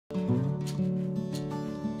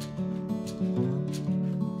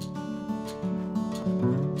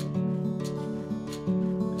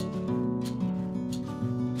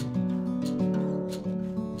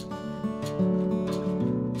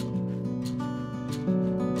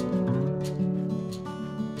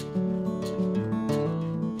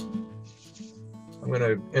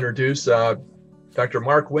going to introduce Dr.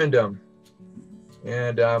 Mark Windham.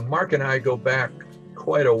 And Mark and I go back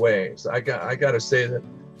quite a ways. I got to say that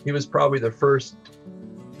he was probably the first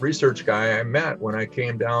research guy I met when I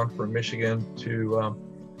came down from Michigan to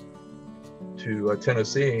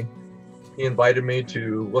Tennessee. He invited me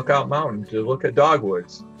to Lookout Mountain to look at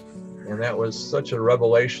dogwoods. And that was such a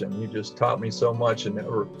revelation. He just taught me so much. And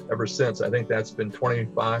ever since, I think that's been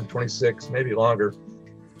 25, 26, maybe longer,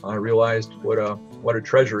 I realized what a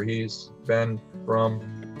treasure he's been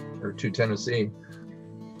to Tennessee.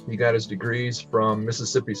 He got his degrees from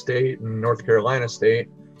Mississippi State and North Carolina State.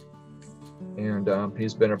 And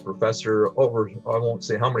he's been a professor over, I won't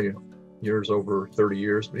say how many years, over 30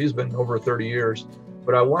 years, but he's been over 30 years.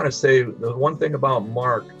 But I want to say the one thing about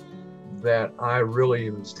Mark that I really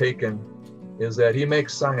was taken is that he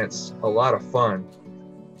makes science a lot of fun.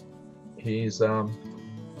 He's done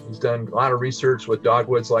a lot of research with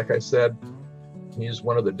dogwoods, like I said. He's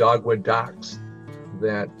one of the dogwood docs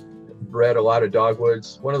that bred a lot of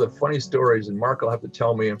dogwoods. One of the funny stories, and Mark will have to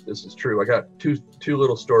tell me if this is true. I got two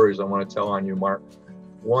little stories I want to tell on you, Mark.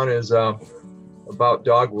 One is about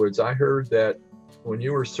dogwoods. I heard that when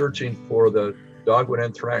you were searching for the dogwood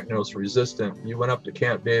anthracnose resistant, you went up to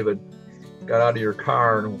Camp David, got out of your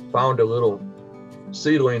car and found a little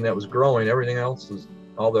seedling that was growing. Everything else is,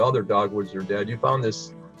 all the other dogwoods are dead. You found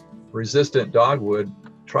this resistant dogwood,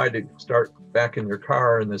 tried to start back in your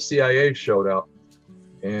car, and the CIA showed up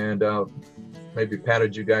and maybe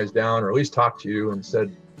patted you guys down, or at least talked to you and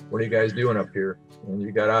said, "What are you guys doing up here?" And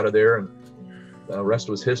you got out of there, and the rest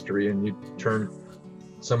was history. And you turned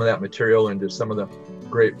some of that material into some of the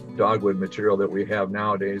great dogwood material that we have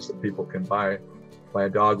nowadays that people can buy a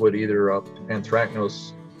dogwood, either a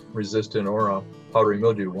anthracnose resistant or a powdery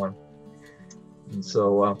mildew one. And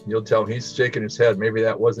so you'll tell he's shaking his head. Maybe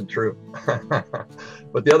that wasn't true.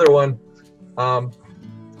 But the other one,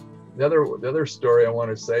 the other story I want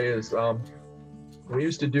to say is we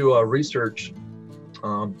used to do a research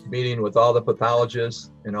meeting with all the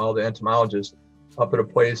pathologists and all the entomologists up at a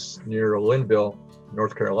place near Linville,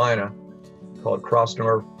 North Carolina, called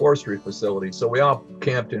Crossnor Forestry Facility. So we all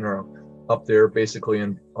camped up there, basically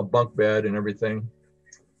in a bunk bed and everything.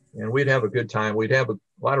 And we'd have a good time. We'd have a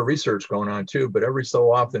lot of research going on too, but every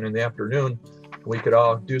so often in the afternoon, we could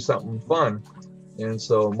all do something fun. And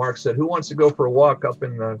so Mark said, "Who wants to go for a walk up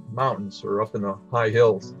in the mountains or up in the high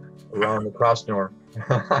hills around the Crossnor?"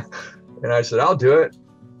 And I said, "I'll do it,"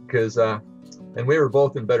 because, and we were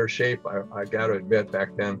both in better shape, I got to admit,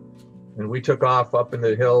 back then. And we took off up in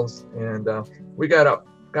the hills, and we got up,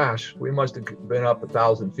 gosh, we must have been up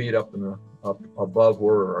 1,000 feet up above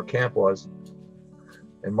where our camp was.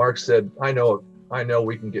 And Mark said, I know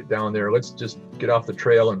we can get down there. Let's just get off the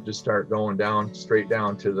trail and just start going down, straight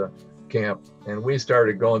down to the camp. And we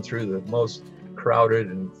started going through the most crowded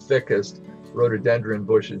and thickest rhododendron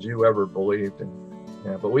bushes you ever believed. And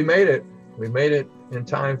yeah, but we made it. We made it in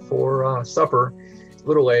time for supper. A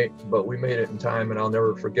little late, but we made it in time, and I'll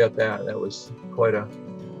never forget that. That was quite a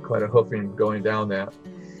hoofing going down that.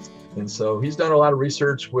 And so he's done a lot of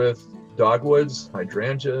research with dogwoods,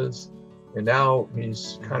 hydrangeas, and now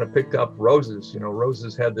he's kind of picked up roses. You know,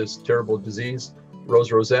 roses had this terrible disease,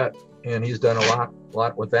 rose rosette, and he's done a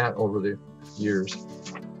lot with that over the years.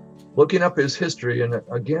 Looking up his history, and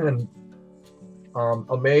again,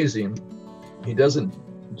 amazing. He doesn't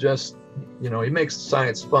just, you know, he makes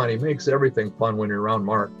science fun. He makes everything fun when you're around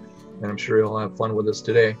Mark, and I'm sure he'll have fun with us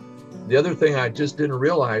today. The other thing I just didn't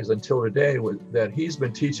realize until today was that he's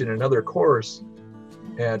been teaching another course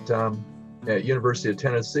at University of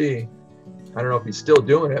Tennessee. I don't know if he's still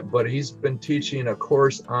doing it, but he's been teaching a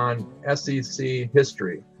course on SEC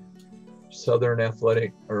history, Southern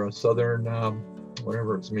Athletic, or Southern,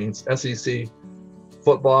 whatever it means, SEC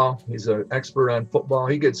football. He's an expert on football.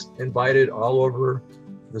 He gets invited all over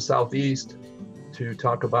the Southeast to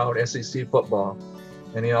talk about SEC football,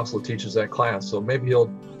 and he also teaches that class. So maybe he'll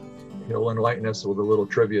enlighten us with a little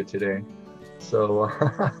trivia today. So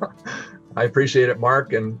I appreciate it,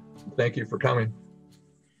 Mark, and thank you for coming.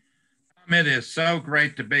 It is so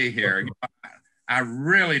great to be here. I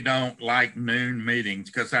really don't like noon meetings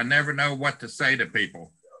because I never know what to say to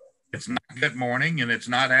people. It's not good morning and it's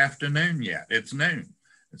not afternoon yet. It's noon.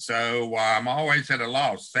 So I'm always at a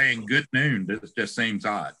loss. Saying good noon just seems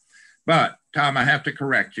odd. But Tom, I have to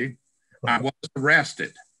correct you. I was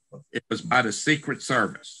arrested. It was by the Secret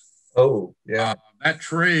Service. Oh, yeah. That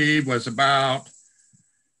tree was about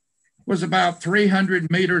 300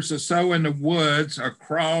 meters or so in the woods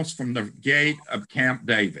across from the gate of Camp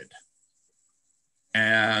David.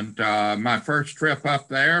 And my first trip up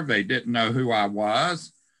there, they didn't know who I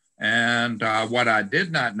was. And what I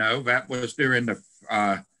did not know, that was during the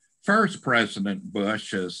first President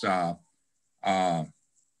Bush's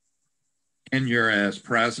tenure as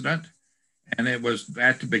president. And it was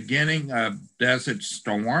at the beginning of Desert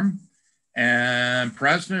Storm. And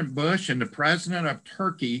President Bush and the president of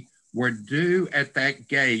Turkey were due at that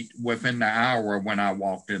gate within the hour when I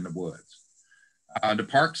walked in the woods. The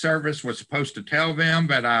Park Service was supposed to tell them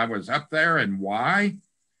that I was up there and why.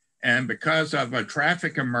 And because of a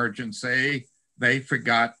traffic emergency, they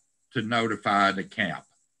forgot to notify the camp.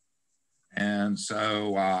 And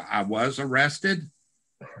so I was arrested.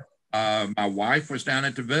 My wife was down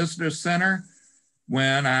at the visitor center.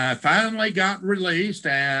 When I finally got released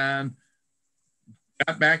and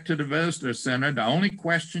got back to the visitor center, the only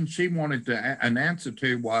question she wanted an answer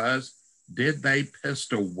to was, did they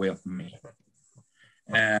pistol whip me?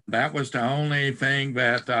 And that was the only thing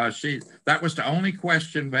that that was the only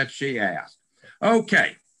question that she asked.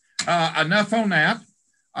 Okay, enough on that.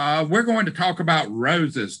 We're going to talk about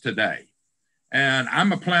roses today. And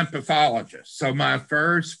I'm a plant pathologist. So my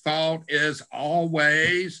first thought is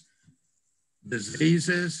always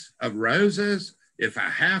diseases of roses. If I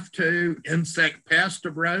have to, insect pest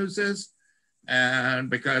of roses. And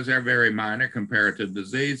because they're very minor compared to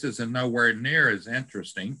diseases and nowhere near as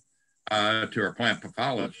interesting to a plant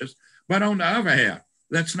pathologist. But on the other hand,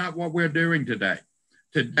 that's not what we're doing today.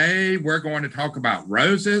 Today, we're going to talk about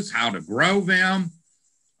roses, how to grow them,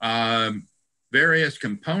 various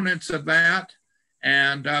components of that.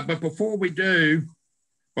 And but before we do,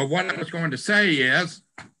 but what I was going to say is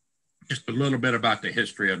just a little bit about the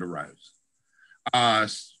history of the rose.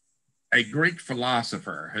 A Greek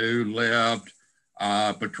philosopher who lived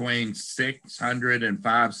between 600 and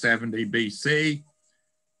 570 BC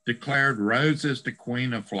declared roses the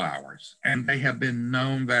queen of flowers, and they have been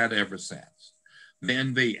known that ever since.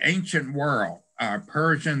 In the ancient world,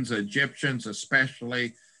 Persians, Egyptians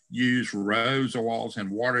especially, used rose oils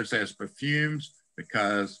and waters as perfumes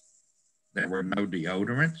because there were no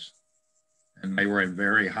deodorants and they were in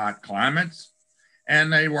very hot climates.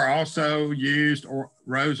 And they were also used, or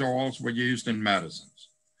rose oils were used in medicines.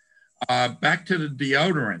 Back to the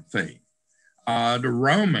deodorant theme. The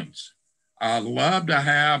Romans loved to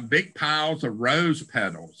have big piles of rose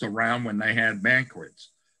petals around when they had banquets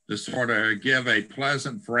to sort of give a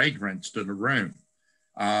pleasant fragrance to the room.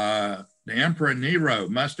 The Emperor Nero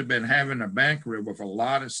must have been having a banquet with a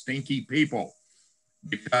lot of stinky people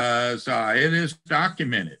because it is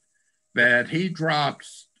documented that he dropped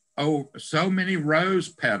so many rose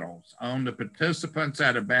petals on the participants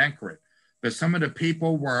at a banquet that some of the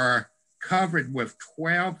people were covered with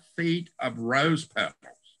 12 feet of rose petals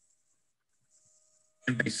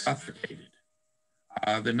and they suffocated.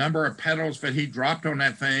 The number of petals that he dropped on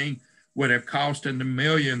that thing would have cost in the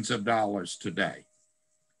millions of dollars today.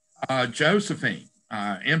 Josephine,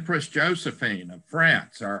 Empress Josephine of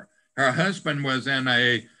France, her husband was in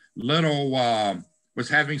a little, was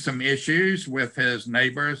having some issues with his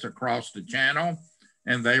neighbors across the channel,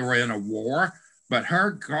 and they were in a war, but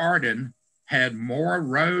her garden had more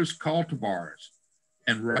rose cultivars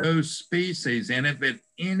and rose species in it than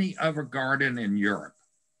any other garden in Europe.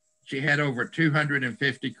 She had over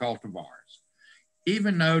 250 cultivars.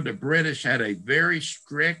 Even though the British had a very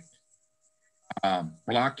strict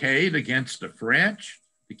blockade against the French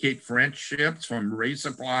to keep French ships from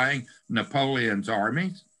resupplying Napoleon's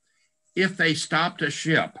armies, if they stopped a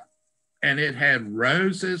ship and it had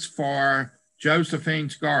roses for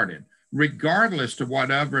Josephine's garden, regardless of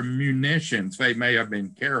whatever munitions they may have been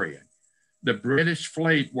carrying, the British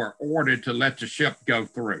fleet were ordered to let the ship go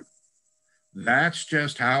through. That's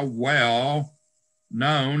just how well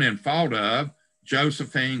known and thought of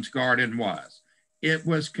Josephine's garden was. It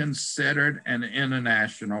was considered an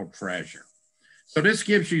international treasure. So this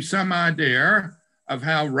gives you some idea of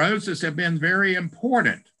how roses have been very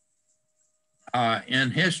important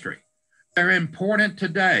in history. They're important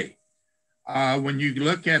today. When you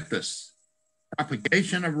look at this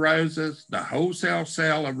propagation of roses, the wholesale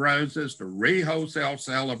sale of roses, the re-wholesale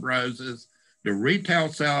sale of roses, the retail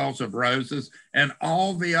sales of roses, and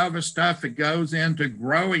all the other stuff that goes into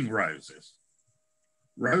growing roses.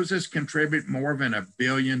 Roses contribute more than $1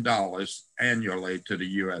 billion annually to the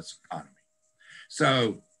U.S. economy.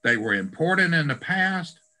 So they were important in the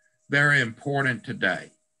past, they're important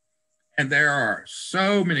today. And there are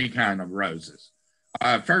so many kinds of roses.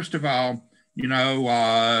 First of all, you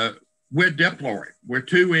know, we're diploid, we're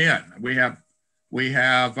two in. We have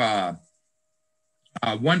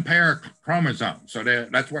one pair of chromosomes. So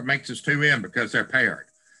that's what makes us two in, because they're paired.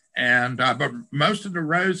 And but most of the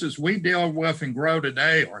roses we deal with and grow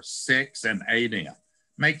today are 6 and 8 in.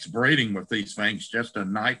 Makes breeding with these things just a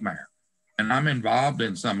nightmare. And I'm involved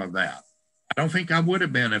in some of that. I don't think I would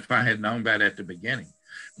have been if I had known that at the beginning.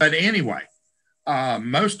 But anyway,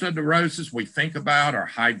 most of the roses we think about are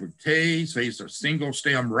hybrid teas. These are single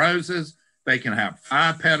stem roses. They can have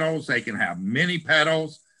 5 petals. They can have many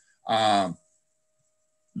petals. The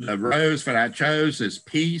rose that I chose is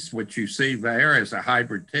Peace, which you see there is a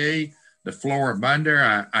hybrid tea. The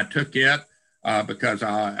Floribunda, I took it because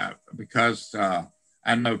I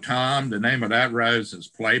know Tom. The name of that rose is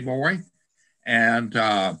Playboy. And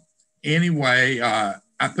anyway,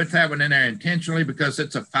 I put that one in there intentionally because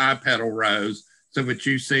it's a 5-petal rose, so that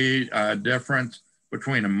you see a difference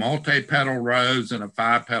between a multi-petal rose and a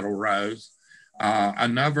 5-petal rose.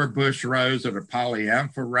 Another bush rose are the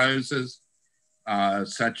polyantha roses,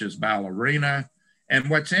 such as Ballerina. And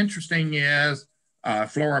what's interesting is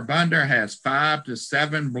Floribunda has 5 to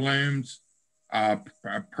 7 blooms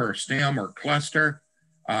per stem or cluster.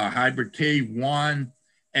 Hybrid tea, 1.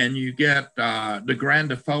 And you get the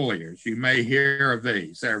grandifolias. You may hear of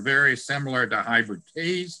these. They're very similar to hybrid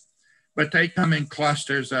teas, but they come in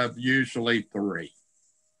clusters of usually 3.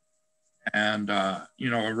 And, you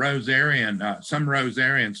know, a rosarian, some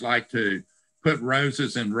rosarians like to put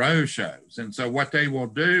roses in rose shows. And so what they will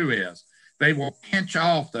do is they will pinch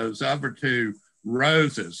off those other 2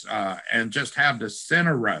 roses and just have the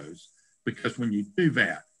center rose, because when you do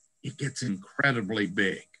that, it gets incredibly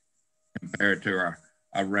big compared to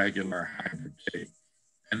a regular hybrid tea.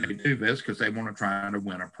 And they do this because they want to try to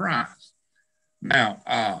win a prize.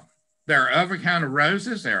 Now, there are other kind of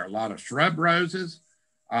roses. There are a lot of shrub roses.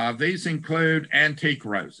 These include antique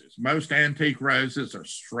roses. Most antique roses are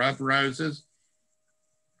shrub roses.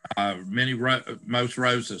 Most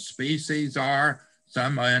roses species are.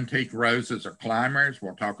 Some antique roses are climbers.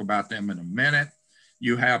 We'll talk about them in a minute.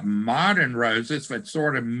 You have modern roses that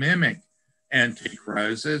sort of mimic antique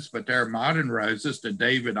roses, but they're modern roses. The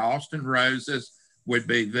David Austin roses would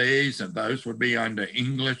be these, and those would be under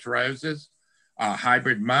English roses.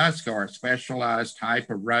 Hybrid musk are a specialized type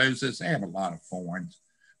of roses. They have a lot of thorns.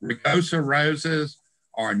 Rugosa roses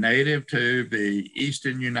are native to the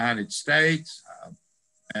eastern United States,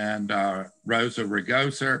 and Rosa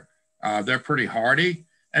rugosa, they're pretty hardy.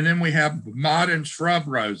 And then we have modern shrub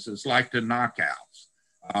roses like the knockouts.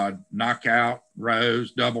 Knockout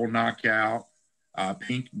rose, double knockout,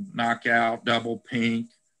 pink knockout, double pink,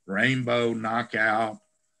 rainbow knockout.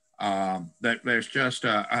 There's just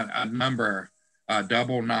a number,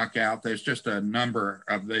 double knockout. There's just a number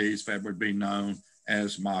of these that would be known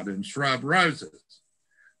as modern shrub roses.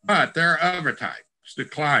 But there are other types, the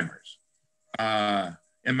climbers.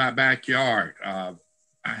 In my backyard, I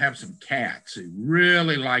have some cats who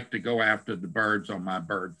really like to go after the birds on my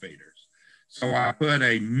bird feeders. So I put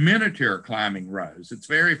a miniature climbing rose. It's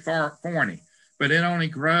very thorny, but it only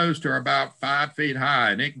grows to about 5 feet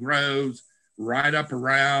high, and it grows right up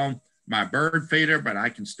around my bird feeder, but I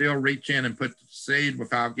can still reach in and put the seed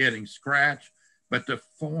without getting scratched. But the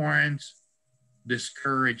thorns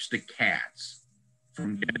discourage the cats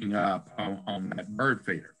from getting up on that bird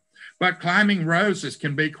feeder. But climbing roses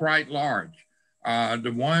can be quite large.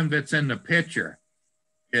 The one that's in the picture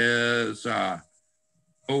is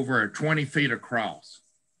over 20 feet across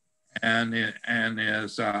and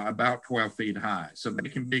is about 12 feet high. So they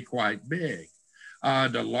can be quite big.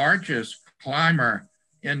 The largest climber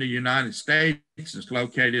in the United States is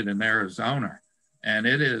located in Arizona, and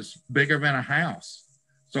it is bigger than a house.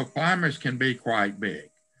 So climbers can be quite big.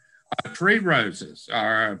 Tree roses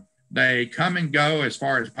they come and go as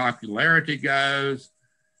far as popularity goes.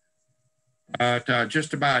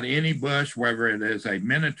 Just about any bush, whether it is a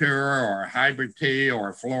miniature or a hybrid tea or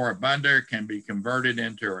a floribunda, can be converted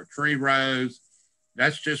into a tree rose.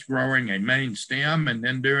 That's just growing a main stem and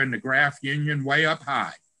then doing the graft union way up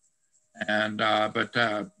high. And but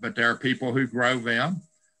there are people who grow them.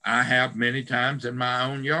 I have many times in my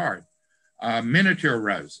own yard. Miniature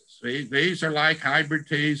roses. These are like hybrid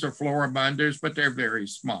teas or floribundas, but they're very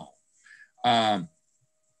small.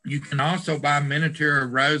 You can also buy miniature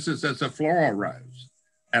roses as a floral rose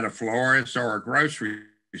at a florist or a grocery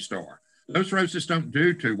store. Those roses don't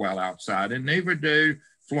do too well outside, and neither do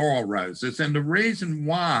floral roses. And the reason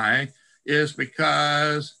why is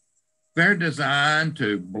because they're designed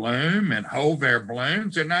to bloom and hold their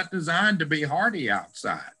blooms. They're not designed to be hardy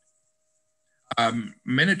outside.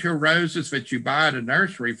 Miniature roses that you buy at a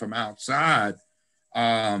nursery from outside,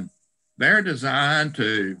 they're designed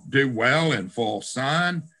to do well in full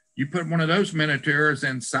sun. You put one of those miniatures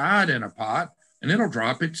inside in a pot and it'll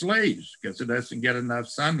drop its leaves because it doesn't get enough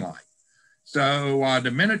sunlight. So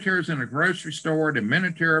the miniatures in a grocery store, the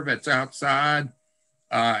miniature that's outside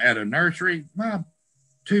at a nursery, well,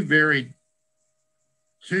 two very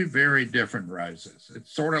two very different roses.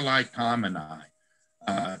 It's sort of like Tom and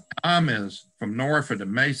I. Tom is from north of the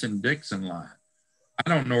Mason-Dixon line. I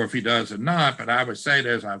don't know if he does or not, but I would say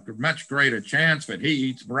there's a much greater chance that he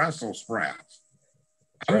eats Brussels sprouts.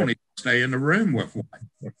 I won't even stay in the room with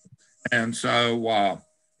one. And so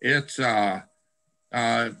it's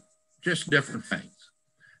just different things.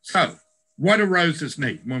 So what do roses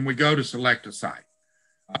need when we go to select a site?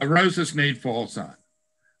 Roses need full sun.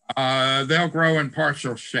 They'll grow in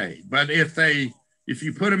partial shade, but if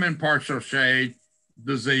you put them in partial shade,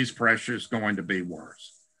 disease pressure is going to be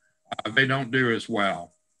worse. They don't do as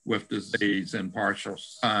well with disease in partial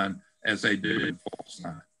sun as they do in full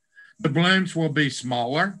sun. The blooms will be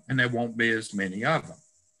smaller and there won't be as many of them.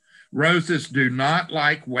 Roses do not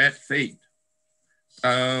like wet feet.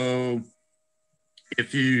 So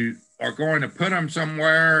if you are going to put them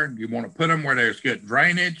somewhere, you want to put them where there's good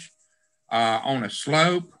drainage, on a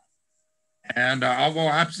slope. And although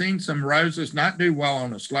I've seen some roses not do well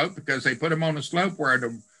on a slope because they put them on a slope where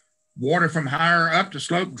the water from higher up the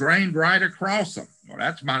slope drained right across them. Well,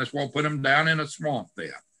 that's might as well put them down in a swamp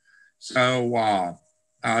there. So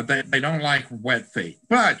they don't like wet feet.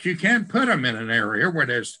 But you can put them in an area where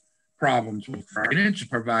there's problems with drainage,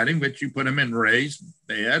 providing that you put them in raised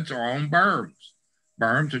beds or on berms.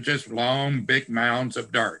 Berms are just long, big mounds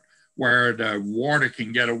of dirt where the water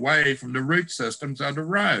can get away from the root systems of the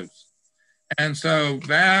rose. And so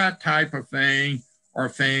that type of thing are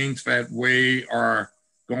things that we are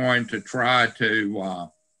going to try to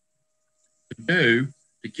do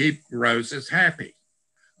to keep roses happy.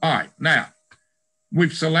 All right, now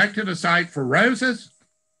we've selected a site for roses,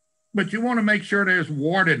 but you want to make sure there's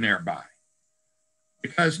water nearby.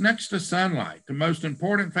 Because next to sunlight, the most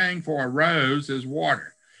important thing for a rose is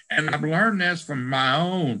water. And I've learned this from my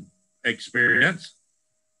own experience.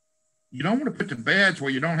 You don't want to put the beds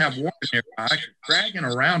where you don't have water nearby. Dragging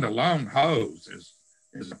around a long hose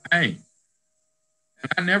is a pain.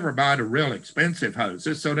 And I never buy the real expensive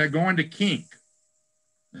hoses, so they're going to kink.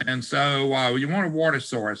 And so you want a water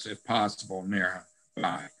source, if possible,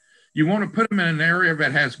 nearby. You want to put them in an area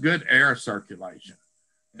that has good air circulation.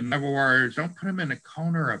 In other words, don't put them in the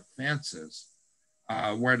corner of fences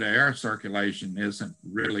where the air circulation isn't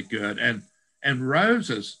really good. And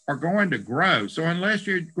roses are going to grow. So unless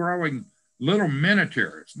you're growing little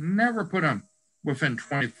miniatures, never put them within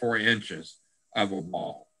 24 inches of a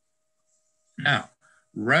wall. Now,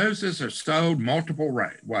 roses are sold multiple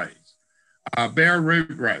ways. Bare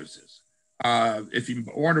root roses. If you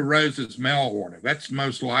order roses mail order, that's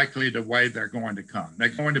most likely the way they're going to come. They're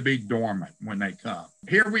going to be dormant when they come.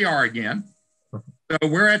 Here we are again. So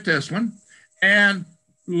we're at this one. And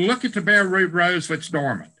look at the bare root rose that's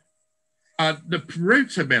dormant. The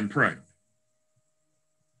roots have been pruned.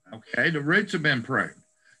 Okay, the roots have been pruned.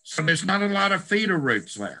 So there's not a lot of feeder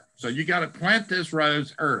roots there. So you got to plant this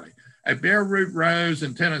rose early. A bare root rose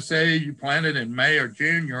in Tennessee, you plant it in May or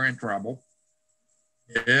June, you're in trouble.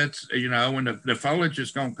 It's, when the foliage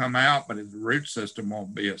is going to come out, but the root system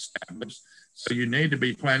won't be established. So you need to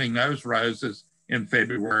be planting those roses in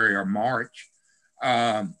February or March.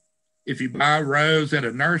 If you buy a rose at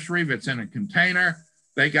a nursery that's in a container,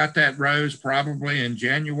 they got that rose probably in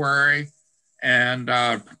January and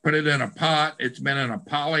put it in a pot. It's been in a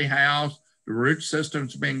poly house. The root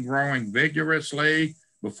system's been growing vigorously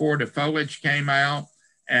before the foliage came out.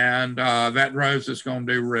 And that rose is going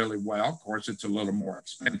to do really well. Of course, it's a little more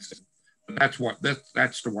expensive, but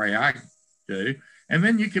that's the way I do. And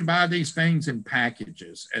then you can buy these things in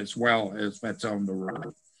packages as well as that's on the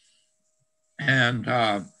road. And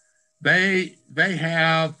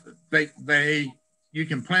you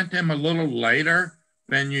can plant them a little later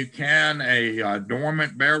than you can a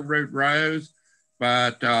dormant bare root rose,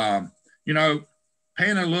 but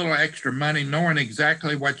paying a little extra money, knowing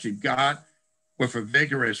exactly what you've got with a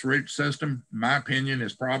vigorous root system, in my opinion,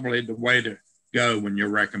 is probably the way to go when you're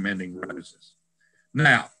recommending roses.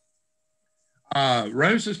 Now,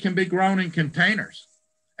 roses can be grown in containers,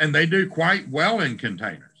 and they do quite well in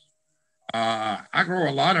containers. I grow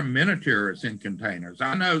a lot of miniatures in containers.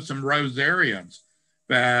 I know some rosarians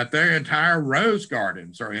that their entire rose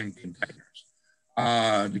gardens are in containers.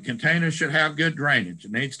 The container should have good drainage.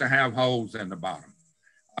 It needs to have holes in the bottom.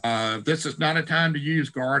 This is not a time to use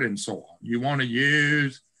garden soil. You want to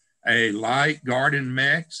use a light garden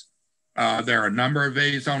mix. There are a number of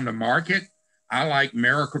these on the market. I like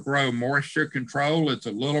Miracle-Gro Moisture Control. It's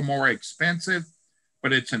a little more expensive,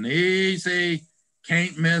 but it's an easy,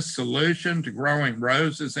 can't miss solution to growing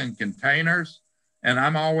roses in containers. And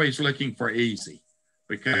I'm always looking for easy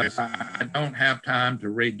because I don't have time to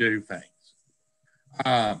redo things.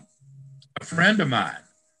 A friend of mine,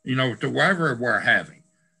 to wherever we're having,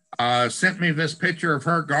 sent me this picture of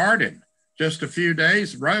her garden, just a few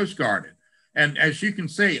days, rose garden. And as you can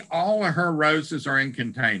see, all of her roses are in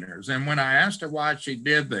containers. And when I asked her why she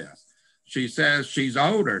did this, she says she's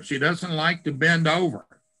older. She doesn't like to bend over.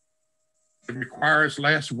 It requires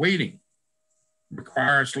less weeding,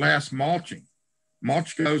 requires less mulching.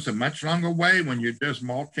 Mulch goes a much longer way when you're just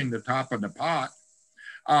mulching the top of the pot.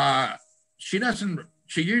 She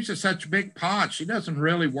uses such big pots, she doesn't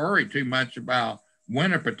really worry too much about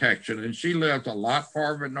winter protection. And she lives a lot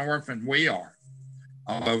farther north than we are.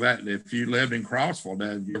 Although that if you lived in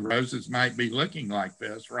Crossville, your roses might be looking like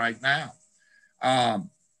this right now.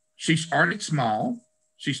 She started small.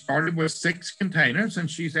 She started with 6 containers, and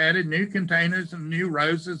she's added new containers and new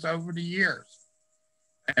roses over the years.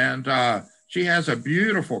 And she has a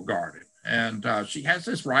beautiful garden. And she has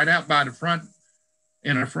this right out by the front,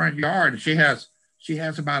 in her front yard. She has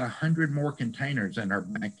about 100 more containers in her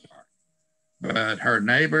backyard. But her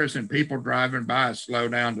neighbors and people driving by slow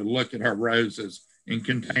down to look at her roses in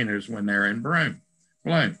containers when they're in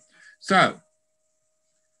bloom. So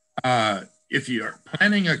if you're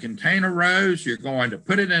planting a container rose, you're going to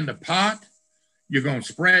put it in the pot. You're going to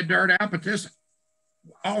spread dirt out, but this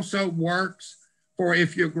also works for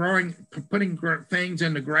if you're putting things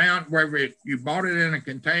in the ground, whether you bought it in a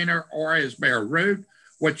container or as bare root.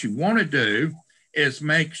 What you want to do is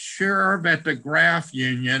make sure that the graft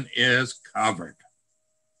union is covered,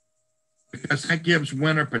 because that gives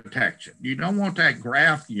winter protection. You don't want that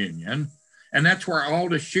graft union, and that's where all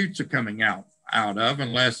the shoots are coming out of,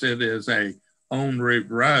 unless it is a own root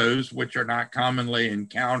rose, which are not commonly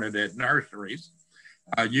encountered at nurseries.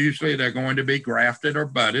 Usually they're going to be grafted or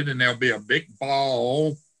budded, and there'll be a big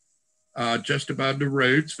ball just above the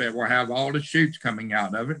roots that will have all the shoots coming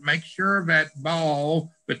out of it. Make sure that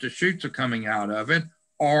ball, that the shoots are coming out of it,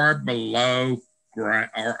 are below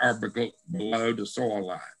below the soil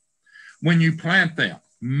line. When you plant them,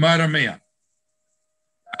 mud them in.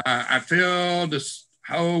 I fill this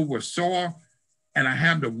hole with soil, and I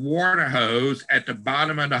have the water hose at the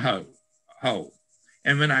bottom of the hole.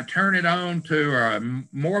 And when I turn it on to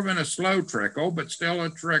more than a slow trickle, but still a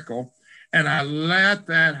trickle, and I let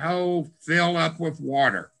that hole fill up with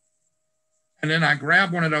water. And then I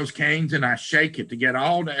grab one of those canes and I shake it to get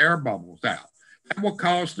all the air bubbles out. That will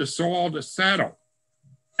cause the soil to settle.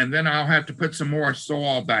 And then I'll have to put some more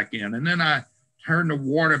soil back in. And then I turn the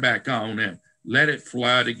water back on and let it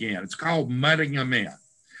flood again. It's called mudding them in.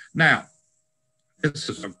 Now, this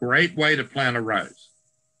is a great way to plant a rose.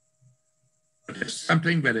 But there's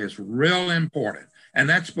something that is real important. And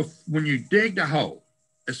that's when you dig the hole,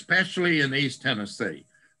 especially in East Tennessee,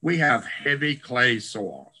 we have heavy clay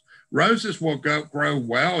soils. Roses will grow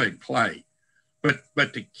well in clay. But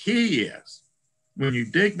the key is, when you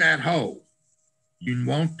dig that hole, you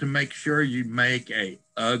want to make sure you make an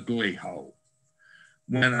ugly hole.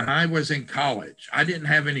 When I was in college, I didn't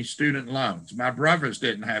have any student loans. My brothers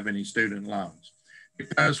didn't have any student loans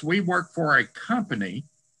because we worked for a company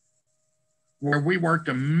where we worked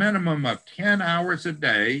a minimum of 10 hours a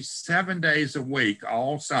day, 7 days a week,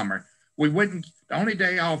 all summer. The only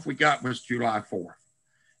day off we got was July 4th.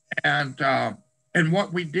 And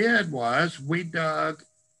what we did was we dug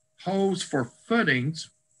holes for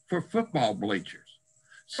footings for football bleachers.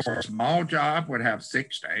 So a small job would have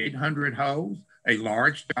 600 to 800 holes. A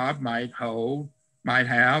large job might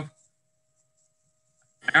have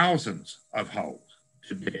thousands of holes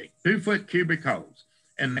to dig, 2-foot cubic holes.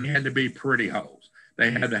 And they had to be pretty holes.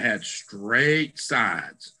 They had to have straight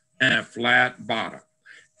sides and a flat bottom.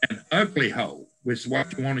 An ugly hole is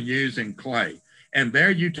what you want to use in clay. And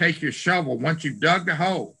there you take your shovel once you've dug the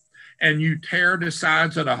hole and you tear the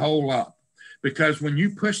sides of the hole up. Because when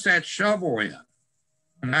you push that shovel in,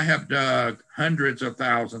 and I have dug hundreds of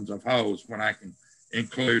thousands of holes when I can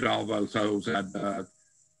include all those holes I dug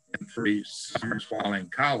in 3 summers while in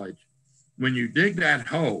college. When you dig that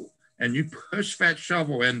hole and you push that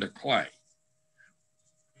shovel into clay,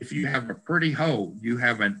 if you have a pretty hole, you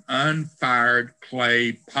have an unfired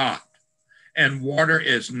clay pot. And water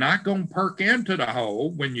is not going to perk into the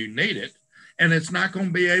hole when you need it, and it's not going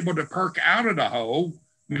to be able to perk out of the hole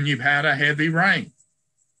when you've had a heavy rain.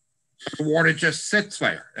 The water just sits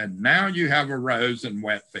there, and now you have a rose in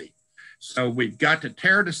wet feet. So we've got to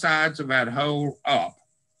tear the sides of that hole up,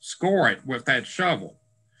 score it with that shovel.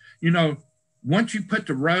 You know, once you put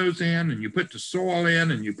the rose in and you put the soil in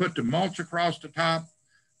and you put the mulch across the top,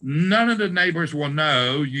 none of the neighbors will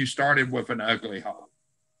know you started with an ugly hole.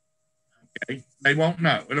 Okay? They won't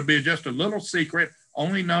know. It'll be just a little secret,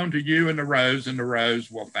 only known to you and the rose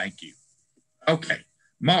will thank you. Okay,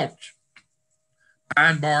 mulch.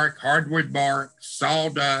 Pine bark, hardwood bark,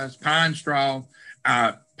 sawdust, pine straw.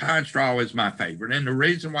 pine straw is my favorite. And the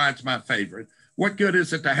reason why it's my favorite, what good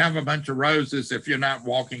is it to have a bunch of roses if you're not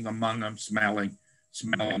walking among them smelling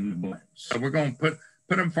the blend? So we're going to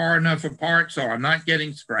put them far enough apart so I'm not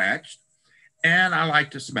getting scratched. And I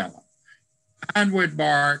like to smell them. Pinewood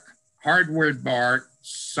bark, hardwood bark,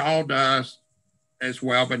 sawdust as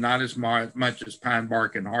well, but not as much as pine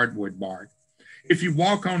bark and hardwood bark. If you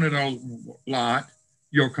walk on it a lot,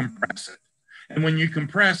 you'll compress it. And when you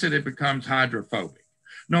compress it, it becomes hydrophobic.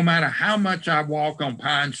 No matter how much I walk on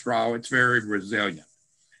pine straw, it's very resilient.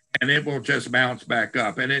 And it will just bounce back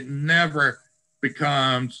up. And it never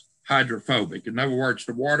becomes hydrophobic. In other words,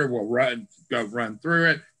 the water will run through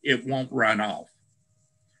it. It won't run off.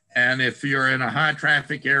 And if you're in a high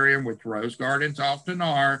traffic area, which rose gardens often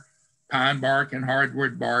are, pine bark and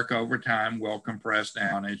hardwood bark over time will compress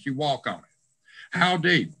down as you walk on it. How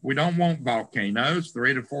deep? We don't want volcanoes.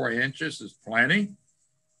 3 to 4 inches is plenty.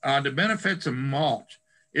 The benefits of mulch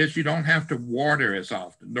is you don't have to water as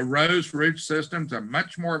often. The rose root systems are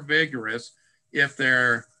much more vigorous if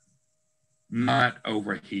they're not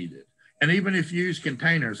overheated. And even if you use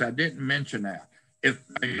containers, I didn't mention that. If,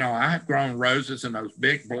 you know, I have grown roses in those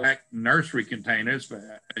big black nursery containers,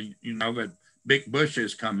 you know, that big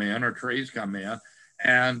bushes come in or trees come in,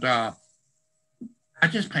 and I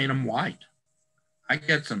just paint them white. I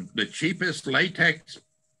get the cheapest latex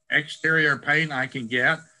exterior paint I can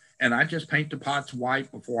get, and I just paint the pots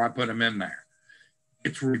white before I put them in there.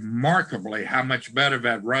 It's remarkably how much better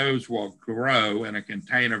that rose will grow in a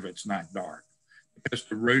container if it's not dark, because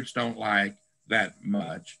the roots don't like that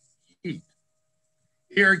much heat.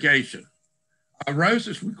 Irrigation.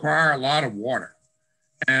 Roses require a lot of water.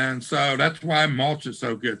 And so that's why mulch is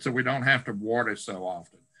so good, so we don't have to water so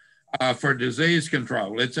often. For disease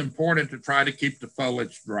control, it's important to try to keep the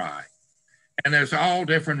foliage dry. And there's all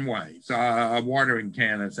different ways. A watering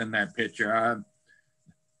can is in that picture.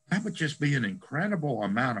 That would just be an incredible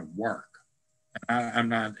amount of work. I'm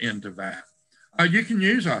not into that. You can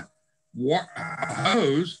use a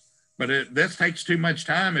hose, but this takes too much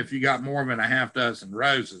time if you got more than a half dozen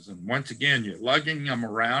roses. And once again, you're lugging them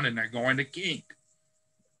around and they're going to kink.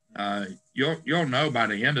 You'll know by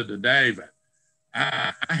the end of the day that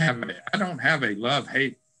I don't have a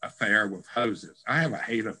love-hate affair with hoses. I have a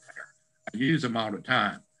hate affair. I use them all the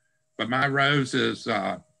time. But my roses,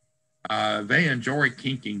 they enjoy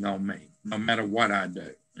kinking on me no matter what I do.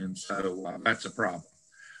 And so that's a problem.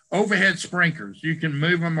 Overhead sprinklers, you can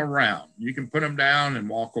move them around. You can put them down and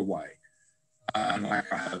walk away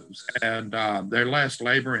like a hose. And they're less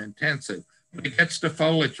labor intensive, but it gets the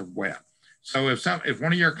foliage wet. So if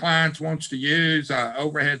one of your clients wants to use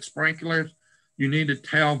overhead sprinklers, you need to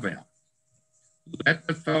tell them, let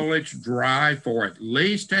the foliage dry for at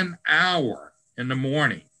least an hour in the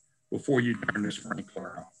morning before you turn the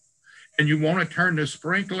sprinkler off. And you want to turn the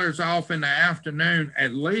sprinklers off in the afternoon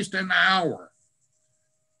at least an hour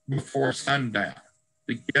before sundown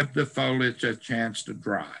to give the foliage a chance to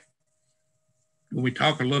dry. When we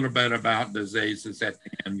talk a little bit about diseases at the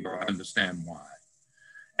end, you'll understand why.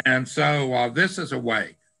 And so this is a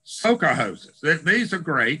way. Soaker hoses, these are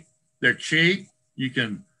great. They're cheap. You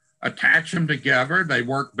can attach them together. They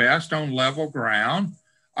work best on level ground.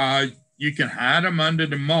 You can hide them under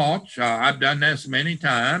the mulch. I've done this many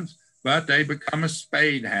times, but they become a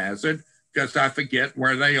spade hazard because I forget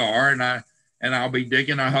where they are, and I'll be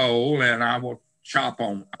digging a hole and I'll chop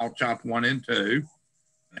one in two,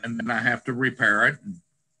 and then I have to repair it. And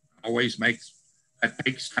that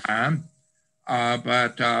takes time.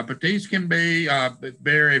 But these can be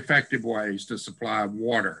very effective ways to supply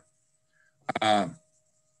water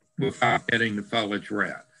without getting the foliage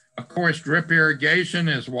red. Of course, drip irrigation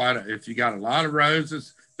is if you got a lot of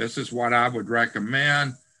roses, this is what I would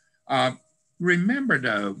recommend. Remember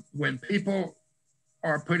though, when people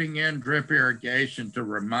are putting in drip irrigation, to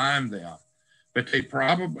remind them, but they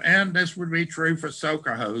probably, and this would be true for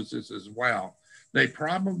soaker hoses as well, they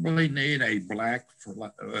probably need a black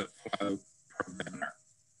flow preventer.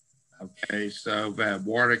 Okay, so that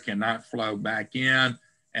water cannot flow back in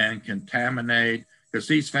and contaminate, because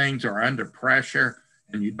these things are under pressure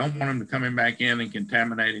and you don't want them to coming back in and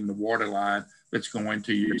contaminating the water line that's going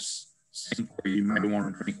to your sink where you may want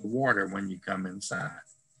to drink the water when you come inside.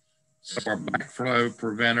 So a backflow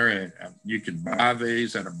preventer, you can buy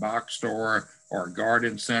these at a box store or a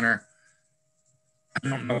garden center. I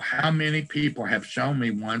don't know how many people have shown me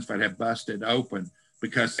ones that have busted open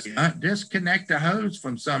because they disconnect the hose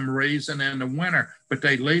from some reason in the winter, but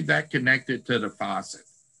they leave that connected to the faucet.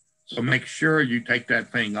 So make sure you take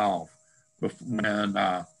that thing off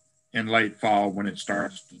in late fall when it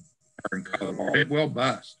starts to turn cold, or it will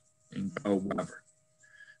bust in cold weather.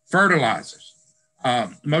 Fertilizers.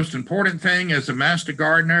 Most important thing as a master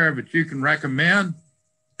gardener that you can recommend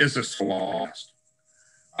is a soil test.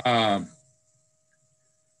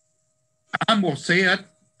 We'll see it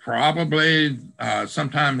probably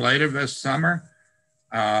sometime later this summer.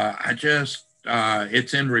 It's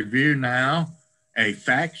in review now, a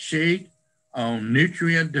fact sheet on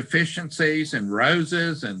nutrient deficiencies in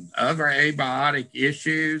roses and other abiotic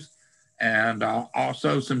issues, and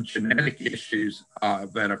also some genetic issues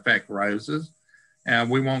that affect roses.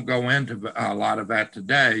 And we won't go into a lot of that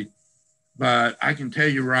today, but I can tell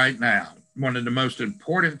you right now, one of the most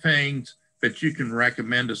important things that you can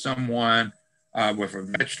recommend to someone with a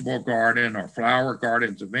vegetable garden or flower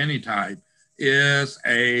gardens of any type is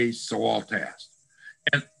a soil test.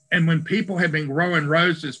 And when people have been growing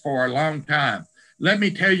roses for a long time, let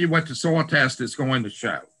me tell you what the soil test is going to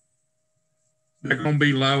show. They're going to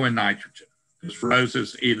be low in nitrogen because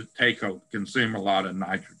roses consume a lot of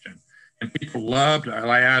nitrogen. And people love to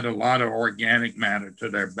add a lot of organic matter to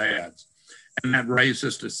their beds. And that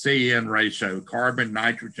raises the C/N ratio,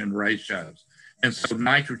 carbon-nitrogen ratios. And so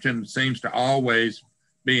nitrogen seems to always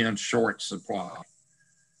be in short supply.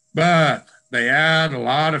 But they add a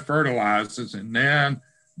lot of fertilizers, and then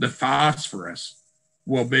the phosphorus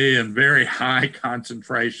will be in very high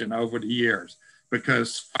concentration over the years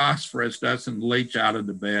because phosphorus doesn't leach out of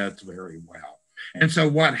the beds very well. And so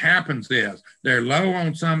what happens is they're low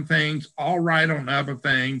on some things, all right on other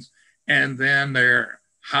things, and then they're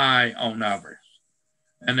high on others.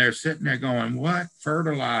 And they're sitting there going, what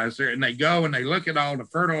fertilizer? And they go and they look at all the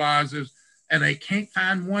fertilizers and they can't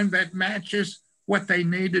find one that matches what they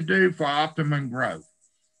need to do for optimum growth.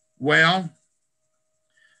 Well,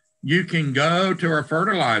 you can go to a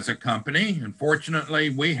fertilizer company. And fortunately,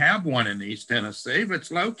 we have one in East Tennessee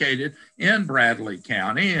that's located in Bradley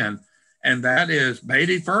County, and that is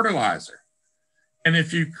Beatty Fertilizer. And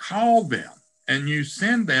if you call them and you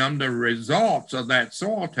send them the results of that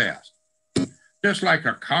soil test, just like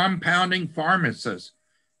a compounding pharmacist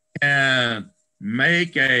can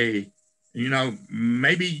make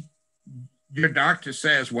maybe your doctor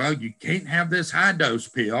says, well, you can't have this high dose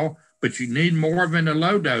pill, but you need more than a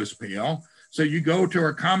low dose pill. So you go to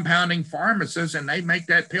a compounding pharmacist and they make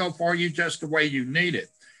that pill for you just the way you need it.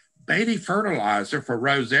 Beatty Fertilizer for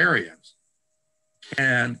rosarians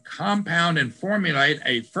can compound and formulate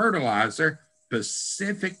a fertilizer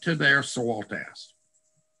specific to their soil test.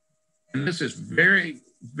 And this is very,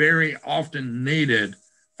 very often needed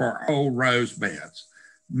for old rose beds.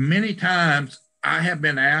 Many times I have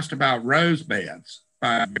been asked about rose beds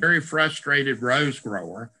by a very frustrated rose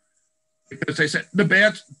grower because they said, the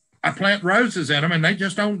beds, I plant roses in them and they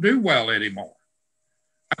just don't do well anymore.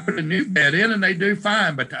 I put a new bed in and they do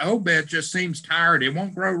fine, but the old bed just seems tired. It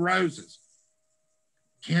won't grow roses.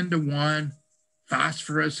 10-to-1,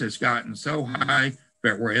 phosphorus has gotten so high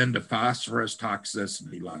that we're into phosphorus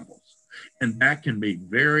toxicity levels. And that can be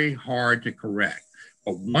very hard to correct.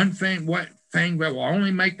 But one thing that will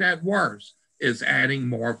only make that worse is adding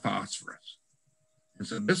more phosphorus. And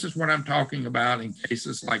so this is what I'm talking about in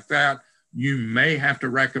cases like that. You may have to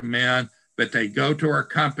recommend that they go to a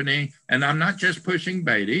company, and I'm not just pushing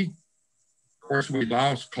Beatty. Of course, we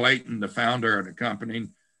lost Clayton, the founder of the company,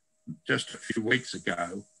 just a few weeks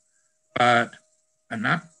ago. But I'm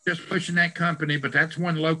not just pushing that company, but that's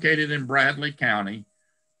one located in Bradley County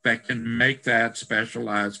that can make that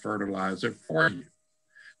specialized fertilizer for you.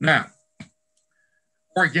 Now,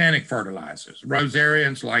 organic fertilizers,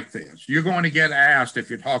 rosarians like this. You're going to get asked if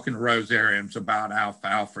you're talking to rosarians about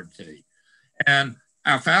alfalfa tea. And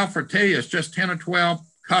alfalfa tea is just 10 or 12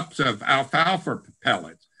 cups of alfalfa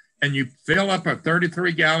pellets. And you fill up a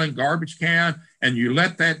 33-gallon garbage can and you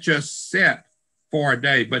let that just sit for a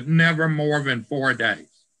day, but never more than 4 days.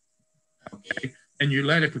 Okay. And you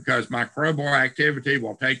let it because microbial activity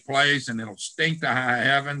will take place and it'll stink to high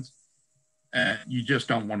heavens. You just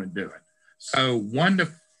don't want to do it. So 1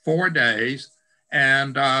 to 4 days.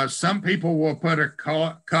 And some people will put a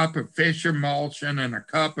cup of fish emulsion and a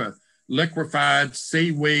cup of liquefied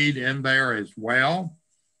seaweed in there as well.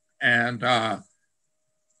 And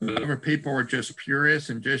other people are just purists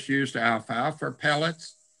and just use the alfalfa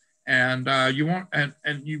pellets. And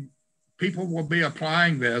people will be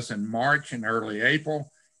applying this in March and early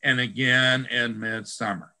April, and again in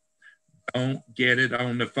midsummer. Don't get it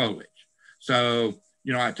on the foliage. So,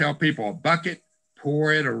 I tell people a bucket,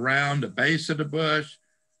 pour it around the base of the bush.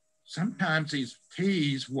 Sometimes these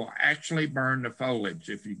teas will actually burn the foliage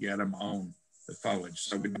if you get them on the foliage.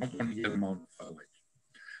 So we don't want to get them on the foliage.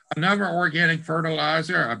 Another organic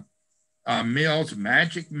fertilizer, Mills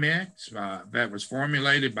Magic Mix that was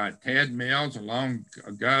formulated by Ted Mills a long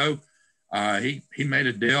ago. He made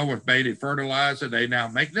a deal with Beatty Fertilizer. They now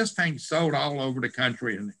make this thing sold all over the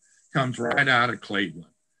country, and it comes right out of Cleveland.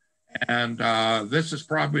 And this is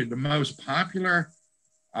probably the most popular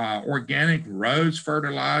organic rose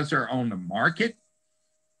fertilizer on the market.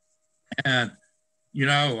 And, you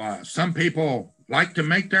know, some people like to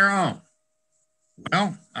make their own.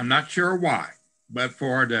 Well, I'm not sure why, but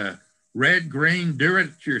for the red, green,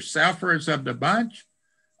 do-it-yourselfers of the bunch,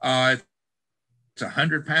 it's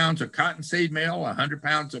 100 pounds of cottonseed meal, 100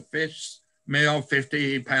 pounds of fish meal,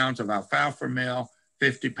 50 pounds of alfalfa meal,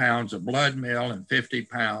 50 pounds of blood meal, and 50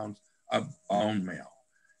 pounds of bone meal.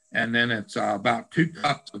 And then it's about 2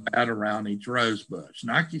 cups of that around each rose bush.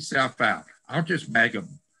 Knock yourself out. I'll just buy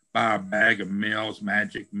a bag of Mills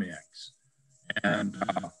Magic Mix and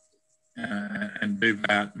do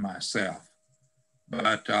that myself.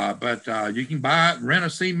 But you can rent a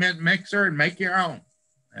cement mixer and make your own.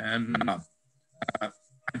 And I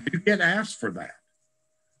do get asked for that.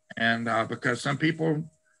 And because some people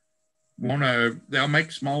they'll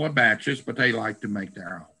make smaller batches, but they like to make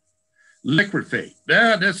their own. Liquid feed.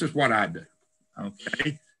 This is what I do.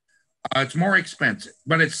 Okay. It's more expensive,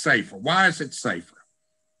 but it's safer. Why is it safer?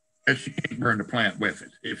 Because you can't burn the plant with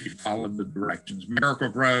it if you follow the directions.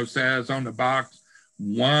 Miracle-Gro says on the box,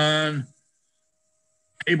 1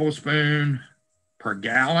 tablespoon per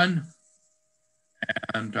gallon.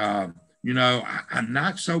 And, you know, I'm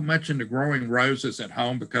not so much into growing roses at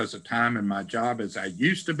home because of time in my job as I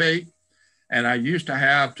used to be. And I used to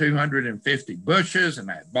have 250 bushes,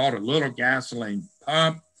 and I bought a little gasoline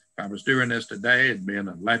pump. If I was doing this today, it'd be an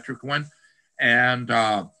electric one. And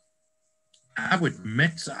I would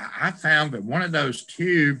mix. I found that one of those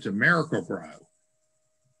tubes of Miracle-Gro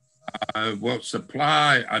will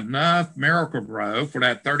supply enough Miracle-Gro for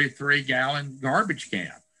that 33-gallon garbage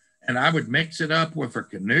can. And I would mix it up with a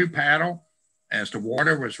canoe paddle as the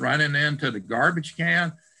water was running into the garbage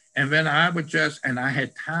can. And then I would and I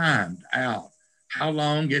had timed out how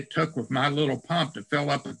long it took with my little pump to fill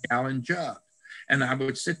up a gallon jug. And I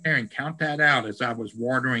would sit there and count that out as I was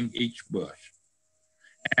watering each bush.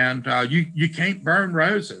 And you can't burn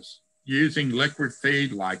roses using liquid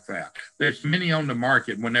feed like that. There's many on the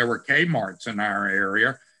market. When there were Kmart's in our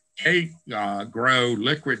area, K-Grow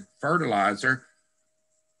liquid fertilizer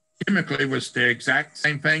chemically was the exact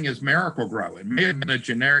same thing as Miracle-Gro. It may have been a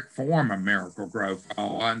generic form of Miracle-Gro for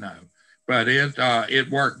all I know, but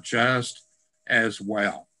it worked just as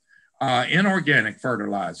well. Inorganic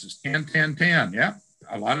fertilizers, 10-10-10. Yep,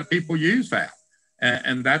 a lot of people use that,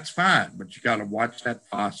 and that's fine, but you got to watch that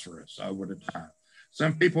phosphorus over the time.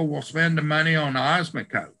 Some people will spend the money on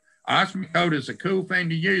Osmocote. Osmocote is a cool thing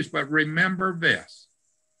to use, but remember this.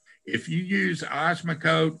 If you use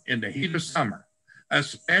Osmocote in the heat of summer,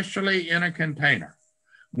 especially in a container,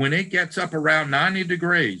 when it gets up around 90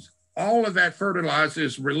 degrees, all of that fertilizer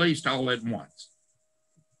is released all at once.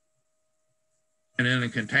 And in a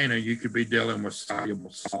container, you could be dealing with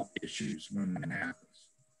soluble salt issues when that happens.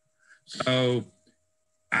 So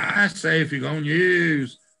I say if you're going to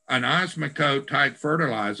use an Osmocote type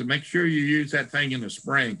fertilizer, make sure you use that thing in the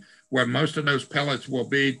spring where most of those pellets will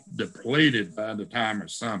be depleted by the time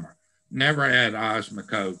of summer. Never add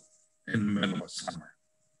Osmocote in the middle of summer.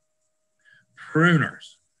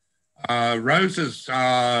 Pruners. Roses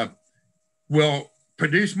will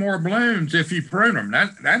produce more blooms if you prune them.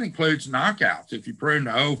 That includes knockouts if you prune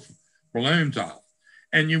the old blooms off.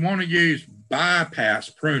 And you want to use bypass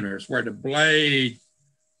pruners where the blade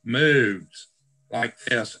moves like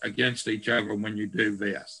this against each other when you do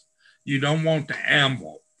this. You don't want the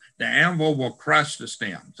anvil. The anvil will crush the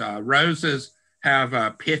stems. Roses have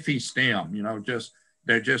a pithy stem, you know,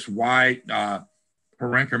 they're just white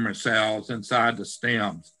parenchyma cells inside the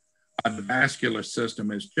stems. The vascular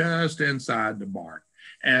system is just inside the bark.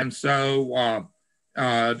 And so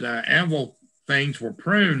the anvil things were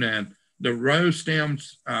pruned, and the rose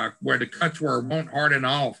stems where the cuts were won't harden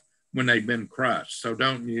off when they've been crushed. So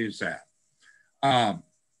don't use that.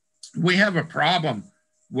 We have a problem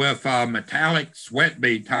with metallic sweat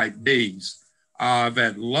bee type bees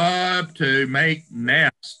that love to make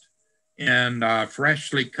nests in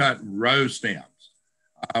freshly cut rose stems.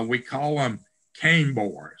 We call them cane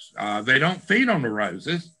borers. They don't feed on the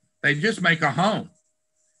roses. They just make a home.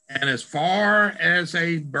 And as far as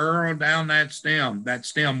they burrow down that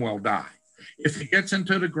stem will die. If it gets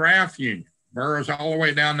into the graft union, burrows all the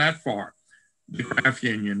way down that far, the graft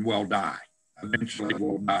union will die. Eventually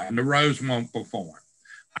will die, and the rose won't perform.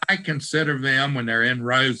 I consider them, when they're in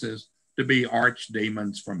roses, to be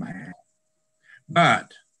archdemons from hell.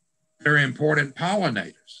 But they're important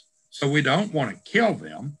pollinators. So we don't want to kill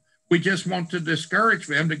them. We just want to discourage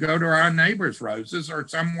them to go to our neighbor's roses or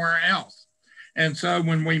somewhere else. And so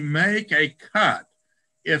when we make a cut,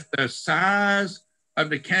 if the size of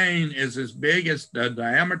the cane is as big as the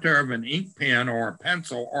diameter of an ink pen or a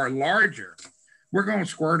pencil or larger, we're going to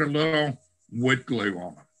squirt a little wood glue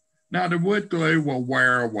on them. Now, the wood glue will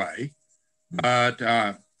wear away but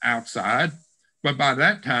outside, but by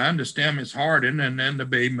that time, the stem is hardened and then the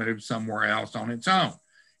bee moves somewhere else on its own.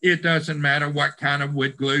 It doesn't matter what kind of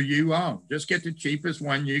wood glue you own. Just get the cheapest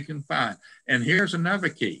one you can find. And here's another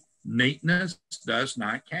key. Neatness does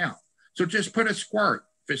not count. So just put a squirt.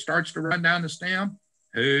 If it starts to run down the stem,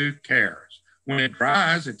 who cares? When it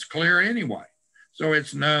dries, it's clear anyway. So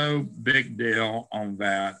it's no big deal on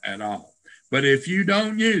that at all. But if you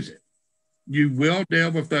don't use it, you will deal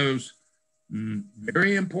with those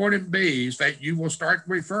very important bees that you will start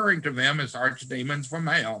referring to them as archdemons from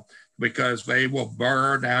hell, because they will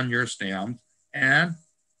burr down your stems and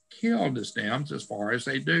kill the stems as far as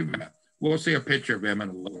they do that. We'll see a picture of them in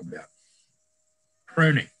a little bit.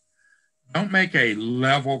 Pruning. Don't make a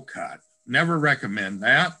level cut. Never recommend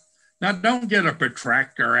that. Now, don't get a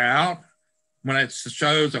protractor out when it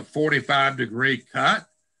shows a 45-degree cut.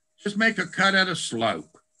 Just make a cut at a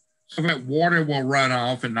slope so that water will run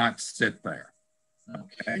off and not sit there.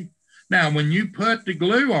 Okay? Now, when you put the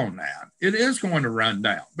glue on that, it is going to run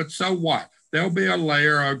down, but so what? There'll be a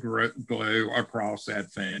layer of glue across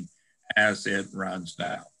that thing as it runs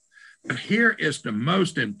down. But here is the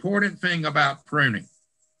most important thing about pruning.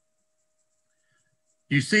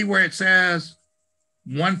 You see where it says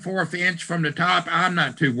 1/4 inch from the top? I'm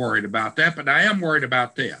not too worried about that, but I am worried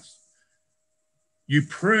about this. You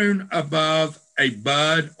prune above a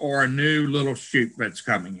bud or a new little shoot that's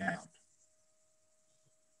coming out.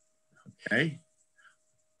 Okay.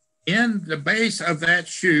 In the base of that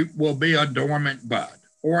shoot will be a dormant bud,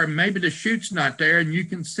 or maybe the shoot's not there and you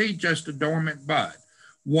can see just a dormant bud.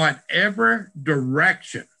 Whatever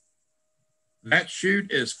direction that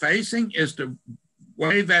shoot is facing is the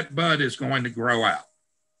way that bud is going to grow out.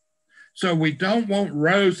 So we don't want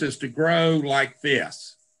roses to grow like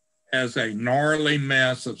this as a gnarly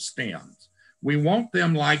mess of stems. We want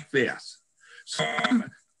them like this. So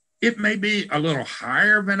it may be a little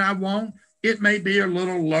higher than I want. It may be a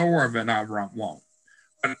little lower than I want.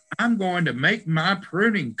 But I'm going to make my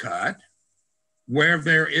pruning cut where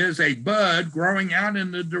there is a bud growing out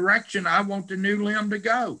in the direction I want the new limb to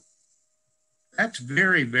go. That's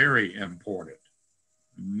very, very important.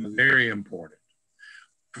 Very important.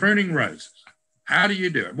 Pruning roses. How do you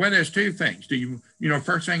do it? Well, there's two things. Do you,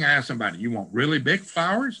 first thing I ask somebody, you want really big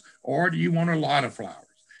flowers or do you want a lot of flowers?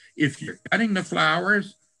 If you're cutting the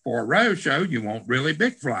flowers for a rose show, you want really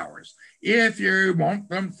big flowers. If you want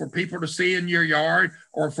them for people to see in your yard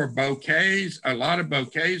or for bouquets, a lot of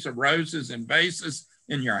bouquets of roses and vases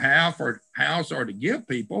in your house or to give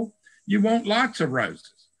people, you want lots of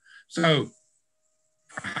roses. So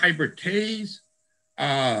hybrid teas,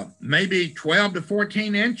 maybe 12 to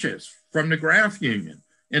 14 inches from the graft union.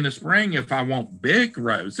 In the spring, if I want big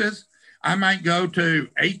roses, I might go to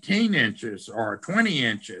 18 inches or 20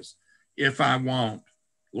 inches if I want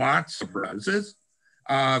lots of roses.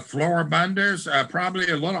 Floribundas, probably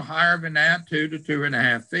a little higher than that, 2 to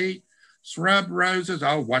 2.5 feet. Shrub roses,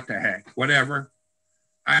 oh, what the heck, whatever.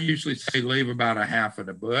 I usually say leave about a half of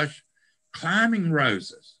the bush. Climbing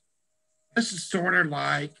roses. This is sort of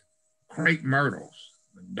like crepe myrtles.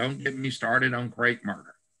 Don't get me started on crepe myrtle.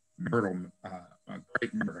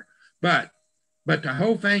 Crepe myrtle. But the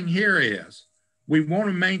whole thing here is we want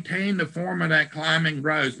to maintain the form of that climbing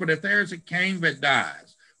rose. But if there's a cane that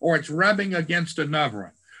dies, or it's rubbing against another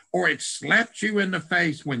one, or it slaps you in the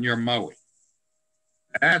face when you're mowing,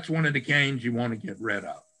 that's one of the canes you want to get rid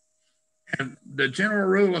of. And the general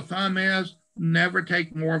rule of thumb is never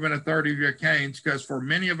take more than a third of your canes, because for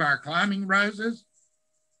many of our climbing roses,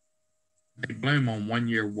 they bloom on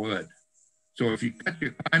 1-year wood. So if you cut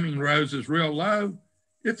your climbing roses real low,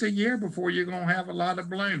 it's a year before you're going to have a lot of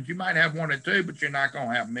blooms. You might have 1 or 2, but you're not going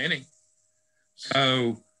to have many.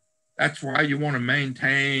 So that's why you want to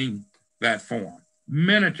maintain that form.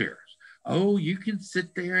 Miniatures. Oh, you can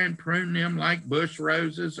sit there and prune them like bush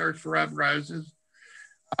roses or shrub roses.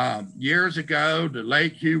 Years ago, the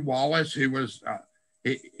late Hugh Wallace, who was,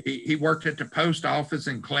 he worked at the post office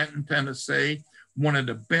in Clinton, Tennessee, one of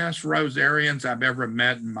the best rosarians I've ever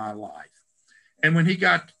met in my life. And when he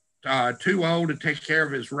got too old to take care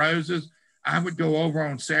of his roses, I would go over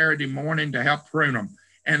on Saturday morning to help prune them.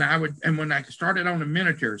 And when I started on the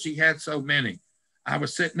miniatures, he had so many. I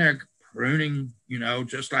was sitting there pruning,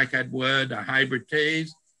 just like I would the hybrid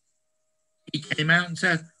teas. He came out and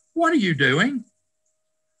said, "What are you doing?"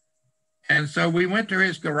 And so we went to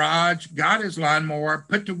his garage, got his lawnmower,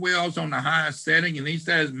 put the wheels on the highest setting, and he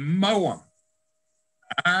says, mow them.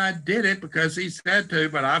 I did it because he said to,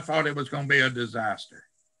 but I thought it was going to be a disaster.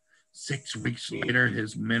 6 weeks later,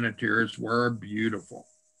 his miniatures were beautiful.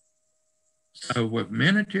 So with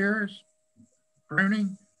miniatures,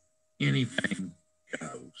 pruning, anything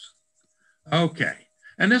goes. Okay,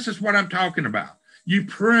 and this is what I'm talking about. You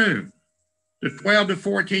prune to 12 to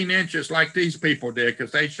 14 inches like these people did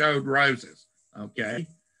because they showed roses, okay?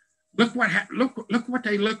 Look what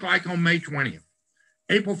they look like on May 20th,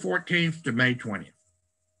 April 14th to May 20th.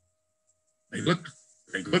 They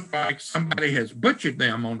look like somebody has butchered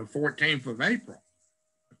them on the 14th of April.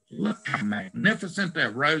 Look how magnificent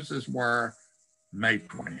their roses were May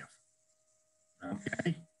 20th,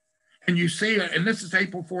 okay? And you see, and this is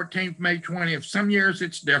April 14th, May 20th. Some years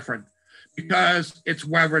it's different because it's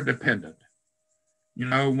weather dependent. You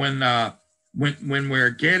know, when we're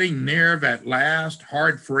getting near that last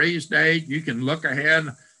hard freeze date, you can look ahead.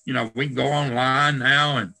 You know, we can go online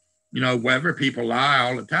now and, you know, weather people lie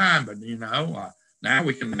all the time, but, you know, now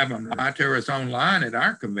we can have them lie to us online at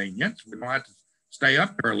our convenience. We don't have to stay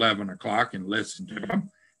up till 11 o'clock and listen to them.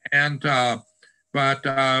 And,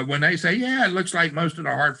 but when they say, yeah, it looks like most of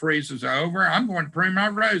the hard freezes are over, I'm going to prune my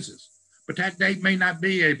roses. But that date may not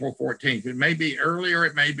be April 14th. It may be earlier,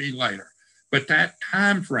 it may be later. But that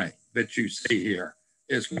time frame that you see here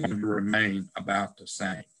is going to remain about the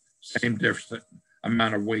same. Same different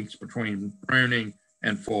amount of weeks between pruning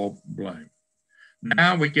and full bloom.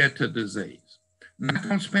 Now we get to disease. I'm not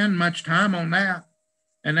going to spend much time on that,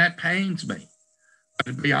 and that pains me. But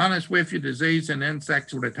to be honest with you, disease and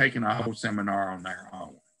insects would have taken a whole seminar on their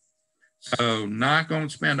own. So not going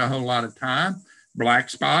to spend a whole lot of time. Black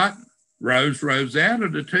spot, rose, rosette are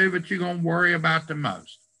the two that you're going to worry about the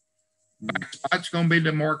most. Black spot's going to be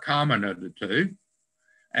the more common of the two.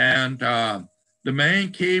 And the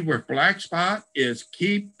main key with black spot is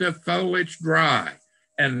keep the foliage dry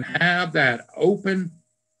and have that open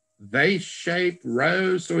vase-shaped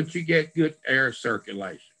rose so that you get good air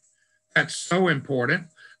circulation. That's so important.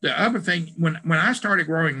 The other thing, when I started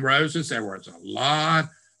growing roses, there was a lot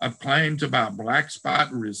of claims about black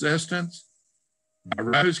spot resistance by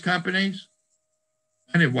rose companies,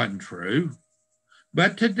 and it wasn't true.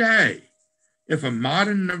 But today, if a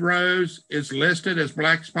modern rose is listed as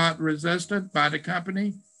black spot resistant by the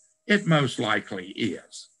company, it most likely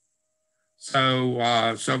is. So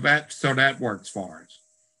that works for us.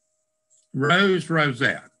 Rose,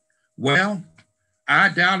 rosette. Well, I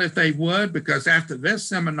doubt if they would, because after this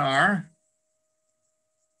seminar,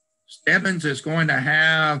 Stebbins is going to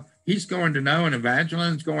have, he's going to know, and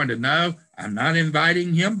Evangeline's going to know. I'm not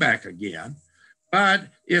inviting him back again. But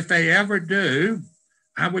if they ever do,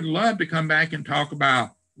 I would love to come back and talk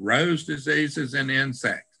about rose diseases and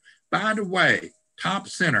insects. By the way, top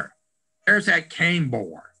center, there's that cane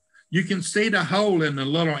borer. You can see the hole in the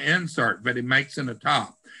little insert that it makes in the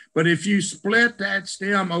top. But if you split that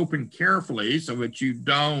stem open carefully so that you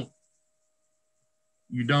don't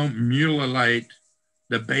mutilate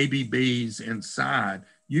the baby bees inside,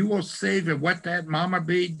 you will see that what that mama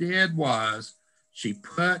bee did was she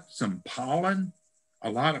put some pollen, a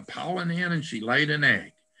lot of pollen in, and she laid an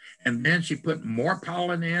egg. And then she put more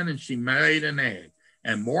pollen in and she made an egg,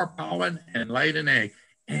 and more pollen and laid an egg.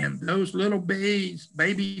 And those little bees,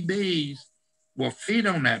 baby bees, will feed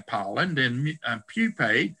on that pollen, then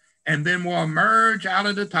pupate, and then will emerge out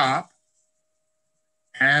of the top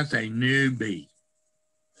as a new bee.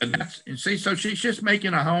 And see, so she's just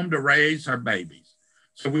making a home to raise her babies.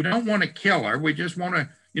 So we don't want to kill her. We just want to,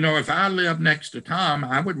 you know, if I lived next to Tom,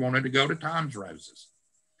 I would want her to go to Tom's roses.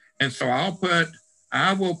 And so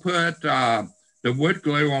I will put the wood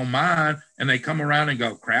glue on mine, and they come around and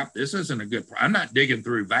go, crap, this isn't a good, I'm not digging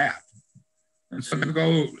through that. And so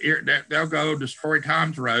they'll go destroy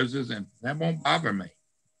Tom's roses, and that won't bother me.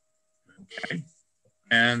 Okay.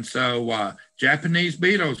 And so Japanese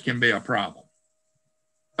beetles can be a problem.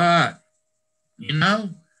 But, you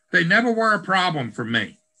know, they never were a problem for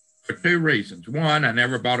me for two reasons. One, I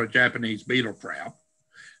never bought a Japanese beetle trap.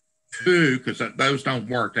 Two, because those don't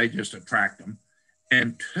work, they just attract them.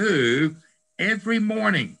 And two, every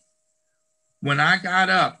morning when I got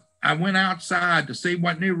up, I went outside to see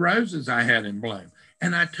what new roses I had in bloom.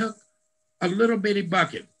 And I took a little bitty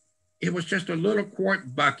bucket. It was just a little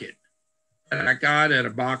quart bucket that I got at a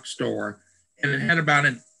box store, and it had about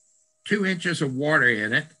 2 inches of water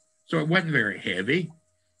in it, so it wasn't very heavy.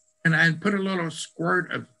 And I put a little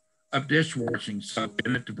squirt of dishwashing soap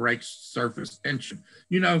in it to break surface tension.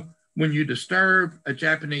 You know, when you disturb a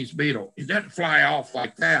Japanese beetle, it doesn't fly off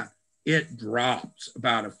like that. It drops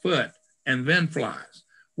about a foot and then flies.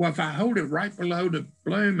 Well, if I hold it right below the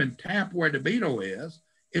bloom and tap where the beetle is,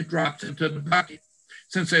 it drops into the bucket.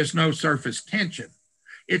 Since there's no surface tension,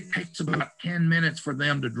 it takes about 10 minutes for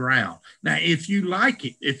them to drown. Now, if you like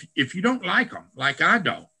it, if you don't like them, like I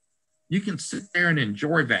don't, you can sit there and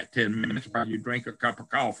enjoy that 10 minutes while you drink a cup of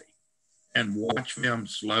coffee and watch them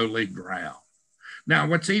slowly drown. Now,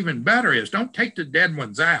 what's even better is don't take the dead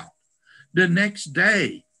ones out. The next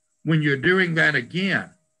day, when you're doing that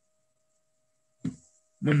again,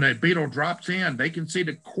 when the beetle drops in, they can see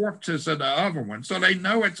the corpses of the other ones. So they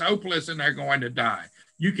know it's hopeless and they're going to die.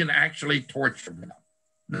 You can actually torture them.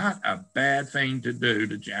 Not a bad thing to do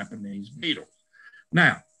to Japanese beetles.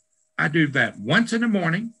 Now, I do that once in the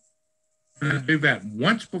morning, and I do that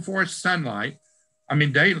once before sundown,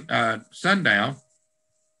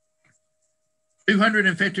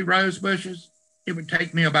 250 rose bushes, it would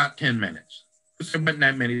take me about 10 minutes because there wasn't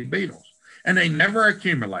that many beetles. And they never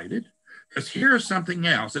accumulated. Because here's something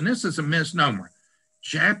else, and this is a misnomer.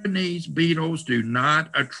 Japanese beetles do not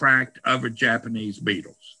attract other Japanese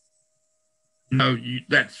beetles. No,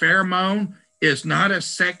 that pheromone is not a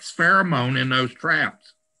sex pheromone in those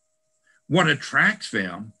traps. What attracts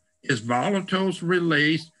them is volatiles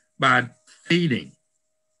released by feeding.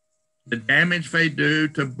 The damage they do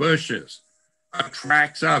to bushes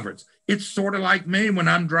attracts others. It's sort of like me when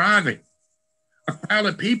I'm driving. A crowd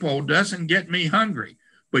of people doesn't get me hungry,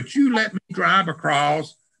 but you let me drive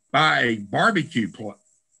across by a barbecue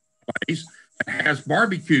place that has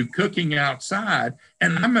barbecue cooking outside,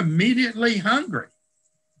 and I'm immediately hungry.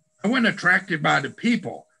 I wasn't attracted by the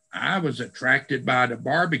people. I was attracted by the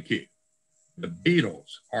barbecue. The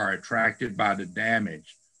beetles are attracted by the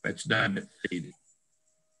damage that's done at feeding.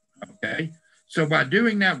 Okay? So by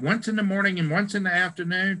doing that once in the morning and once in the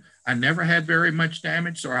afternoon, I never had very much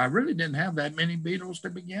damage, so I really didn't have that many beetles to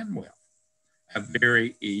begin with. A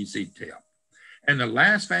very easy tip. And the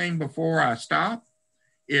last thing before I stop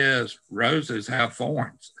is roses have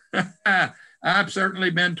thorns. I've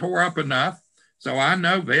certainly been tore up enough, so I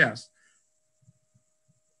know this.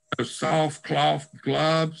 Those soft cloth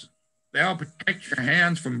gloves, they'll protect your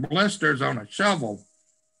hands from blisters on a shovel,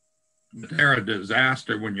 but they're a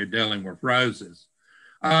disaster when you're dealing with roses.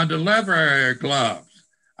 The leather gloves,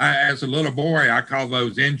 as a little boy, I call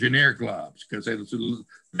those engineer gloves because they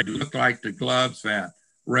look like the gloves that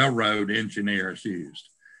railroad engineers used.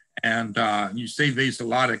 And you see these a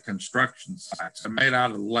lot at construction sites. They're made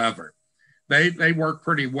out of leather. They work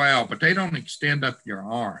pretty well, but they don't extend up your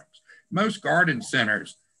arms. Most garden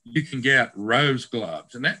centers, you can get rose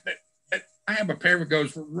gloves. And I have a pair that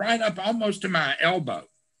goes right up almost to my elbow.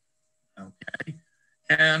 Okay.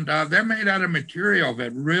 And they're made out of material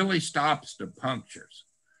that really stops the punctures.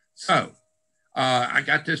 So I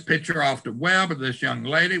got this picture off the web of this young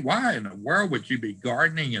lady. Why in the world would you be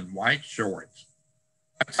gardening in white shorts?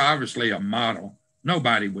 That's obviously a model.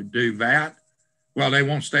 Nobody would do that. Well, they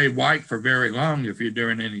won't stay white for very long if you're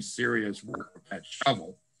doing any serious work with that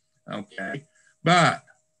shovel. Okay. But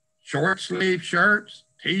short sleeve shirts,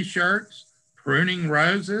 t-shirts, pruning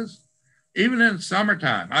roses, even in the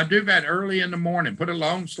summertime. I do that early in the morning, put a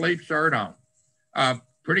long sleeve shirt on,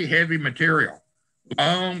 pretty heavy material,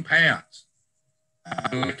 long pants,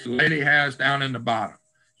 like the lady has down in the bottom.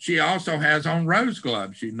 She also has on rose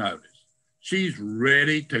gloves, you notice. She's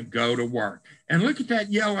ready to go to work. And look at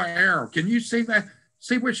that yellow arrow. Can you see that?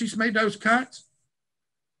 See where she's made those cuts?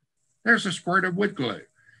 There's a squirt of wood glue.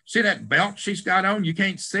 See that belt she's got on? You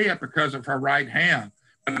can't see it because of her right hand,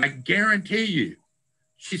 but I guarantee you,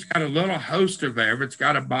 she's got a little holster there that's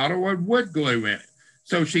got a bottle of wood glue in it.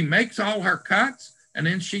 So she makes all her cuts and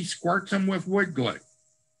then she squirts them with wood glue.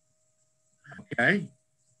 Okay.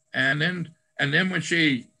 And then when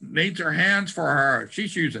she needs her hands for her,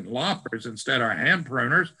 she's using loppers instead of hand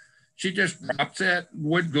pruners. She just drops that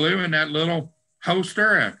wood glue in that little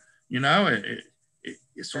holster. And, you know,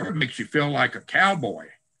 it sort of makes you feel like a cowboy.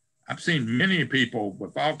 I've seen many people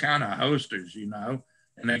with all kind of holsters, you know,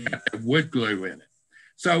 and they got that wood glue in it.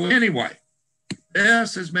 So anyway,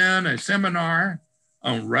 this has been a seminar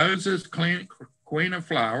on roses, queen of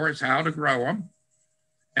flowers, how to grow them.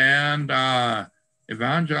 And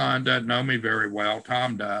Yvonne John doesn't know me very well.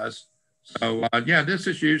 Tom does. So yeah, this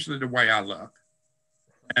is usually the way I look.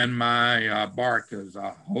 And my bark is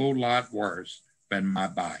a whole lot worse than my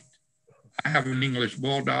bite. I have an English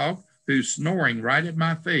bulldog who's snoring right at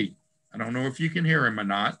my feet. I don't know if you can hear him or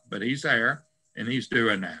not, but he's there and he's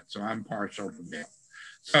doing that. So I'm partial to him.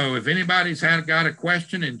 So if anybody's got a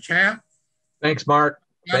question in chat. Thanks, Mark.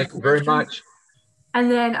 Thank you very much. And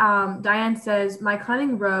then Diane says, my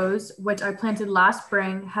cunning rose, which I planted last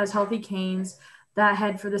spring, has healthy canes that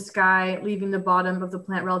head for the sky, leaving the bottom of the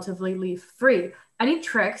plant relatively leaf free. Any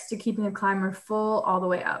tricks to keeping a climber full all the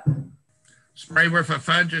way up? Spray with a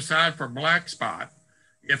fungicide for black spot.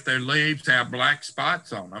 If their leaves have black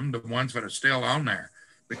spots on them, the ones that are still on there,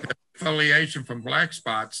 because foliation from black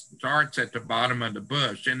spots starts at the bottom of the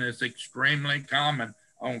bush and is extremely common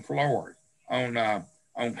on floors, on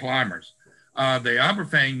climbers. The other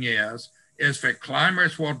thing is that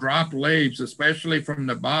climbers will drop leaves, especially from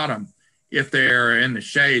the bottom, if they're in the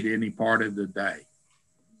shade any part of the day.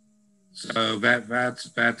 So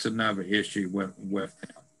that's another issue with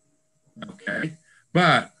them. Okay,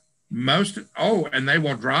 but and they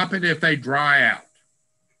will drop it if they dry out.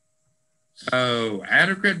 So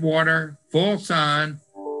adequate water, full sun,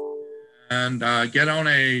 and get on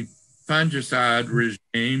a fungicide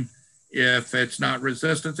regime if it's not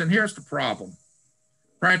resistant. And here's the problem.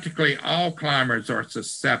 Practically all climbers are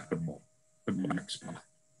susceptible to black spot,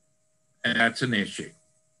 and that's an issue.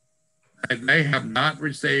 They have not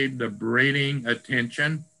received the breeding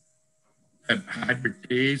attention that hybrid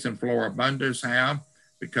teas and floribundas have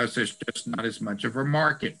because there's just not as much of a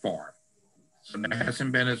market for them. So there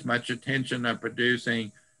hasn't been as much attention of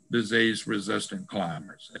producing disease-resistant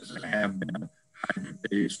climbers as there have been hybrid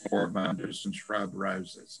teas, floribundas, and shrub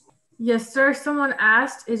roses. Yes, sir. Someone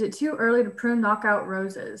asked, is it too early to prune knockout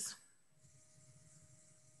roses?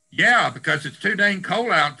 Yeah, because it's too dang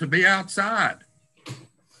cold out to be outside.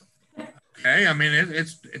 Okay, I mean,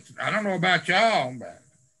 it's I don't know about y'all, but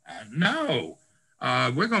no.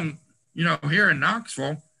 We're going to, here in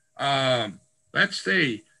Knoxville, let's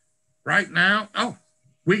see, right now,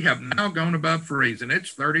 we have now gone above freezing. It's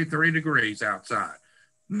 33 degrees outside.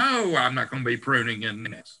 No, I'm not going to be pruning in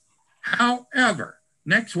this. However,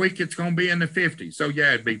 next week it's going to be in the 50s. So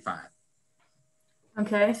yeah, it'd be fine.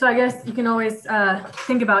 Okay, so I guess you can always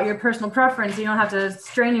think about your personal preference. You don't have to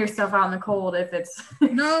strain yourself out in the cold if it's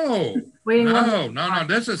waiting. No.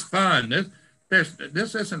 This is fun.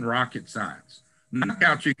 This isn't rocket science.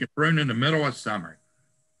 Knockouts you can prune in the middle of summer.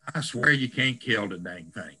 I swear you can't kill the dang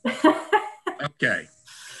thing. Okay.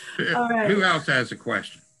 All right. Who else has a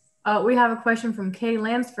question? We have a question from Kay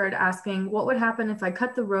Lansford asking, what would happen if I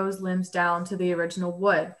cut the rose limbs down to the original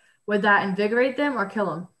wood? Would that invigorate them or kill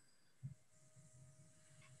them?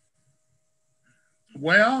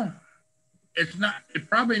 Well, it's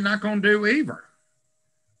probably not going to do either.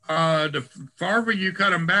 The farther you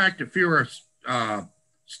cut them back, the fewer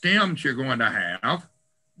stems you're going to have,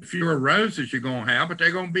 the fewer roses you're going to have, but they're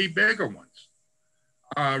going to be bigger ones.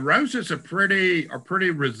 Roses are pretty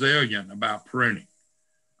resilient about pruning.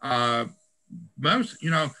 I've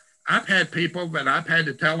had people that I've had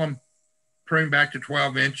to tell them prune back to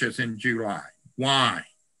 12 inches in July. Why?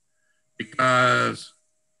 Because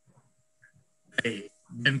they've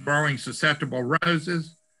been growing susceptible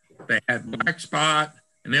roses. They had black spot,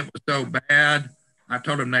 and it was so bad, I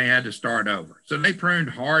told them they had to start over. So they pruned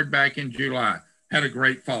hard back in July, had a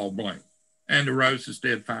great fall bloom, and the roses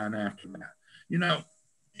did fine after that.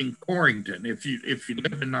 In Corrington, if you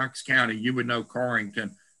live in Knox County, you would know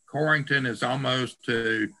Corrington. Corrington is almost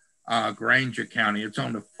to Granger County. It's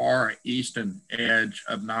on the far eastern edge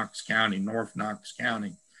of Knox County, North Knox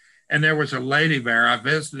County. And there was a lady there. I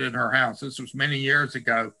visited her house. This was many years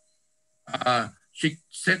ago. She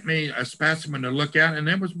sent me a specimen to look at, and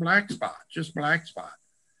it was black spot, just black spot.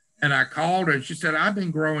 And I called her, and she said, I've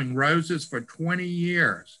been growing roses for 20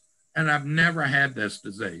 years, and I've never had this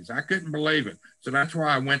disease. I couldn't believe it. So that's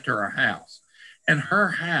why I went to her house. And her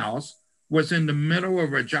house was in the middle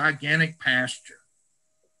of a gigantic pasture.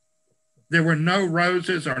 There were no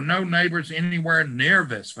roses or no neighbors anywhere near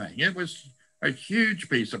this thing. It was a huge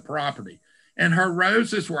piece of property. And her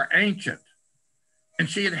roses were ancient. And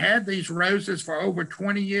she had had these roses for over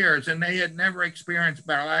 20 years, and they had never experienced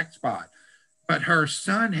black spot. But her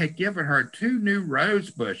son had given her 2 new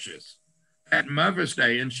rose bushes at Mother's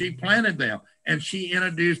Day, and she planted them, and she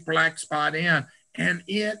introduced black spot in, and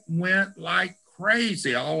it went like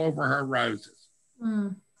crazy all over her roses.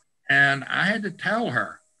 Mm. And I had to tell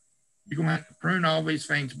her, you're going to have to prune all these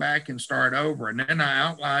things back and start over. And then I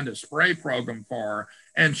outlined a spray program for her,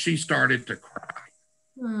 and she started to cry.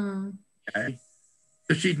 Mm. Okay.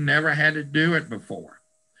 So she'd never had to do it before.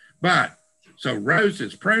 But so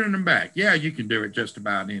roses, pruning them back. Yeah, you can do it just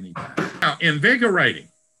about any time. Now, invigorating,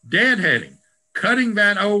 deadheading, cutting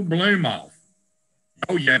that old bloom off.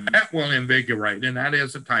 Oh yeah, that will invigorate, and that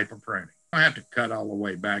is a type of pruning. You don't have to cut all the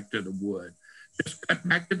way back to the wood. Just cut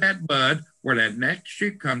back to that bud where that next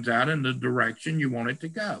shoot comes out in the direction you want it to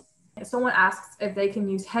go. Someone asks if they can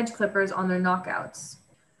use hedge clippers on their knockouts.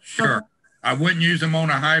 Sure. I wouldn't use them on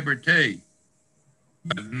a hybrid tea,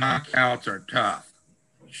 but knockouts are tough.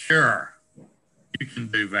 Sure, you can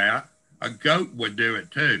do that. A goat would do it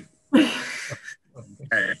too.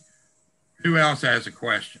 Okay. Who else has a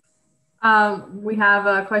question? We have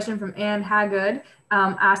a question from Ann Hagood,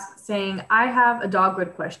 saying, I have a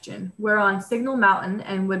dogwood question. We're on Signal Mountain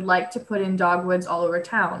and would like to put in dogwoods all over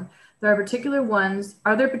town. Are there particular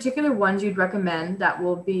ones you'd recommend that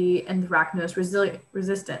will be anthracnose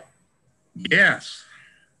resistant? Yes.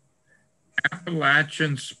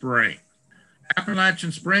 Appalachian Spring.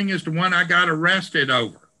 Appalachian Spring is the one I got arrested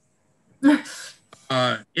over.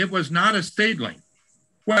 It was not a seedling.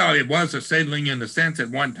 Well, it was a seedling in the sense at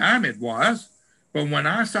one time it was, but when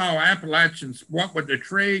I saw Appalachians, what was the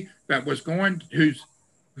tree that was going, whose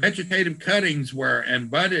vegetative cuttings were and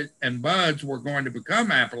buds were going to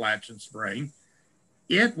become Appalachian Spring,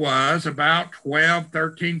 it was about 12,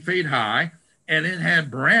 13 feet high, and it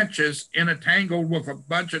had branches intertangled with a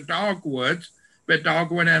bunch of dogwoods that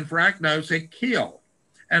dogwood anthracnose had killed.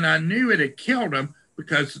 And I knew it had killed them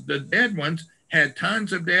because the dead ones had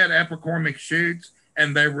tons of dead epicormic shoots,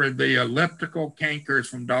 and they were the elliptical cankers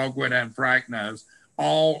from dogwood anthracnose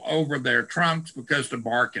all over their trunks because the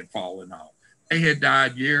bark had fallen off. They had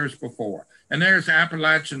died years before. And there's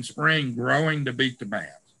Appalachian Spring growing to beat the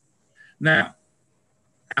bands. Now,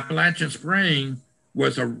 Appalachian Spring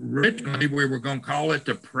was originally, we were going to call it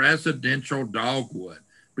the presidential dogwood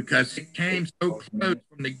because it came so close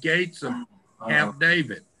from the gates of Camp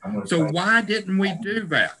David. So why didn't we do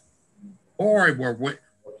that? Or were we,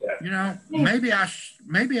 you know, maybe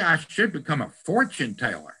I should become a fortune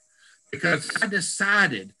teller because I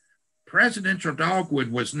decided presidential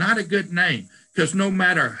dogwood was not a good name because no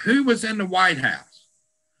matter who was in the White House,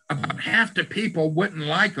 about half the people wouldn't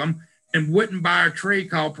like them and wouldn't buy a tree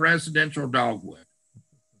called presidential dogwood.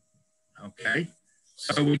 Okay,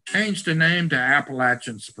 so we changed the name to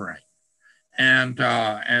Appalachian Spring, and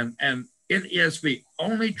it is the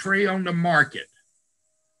only tree on the market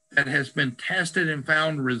that has been tested and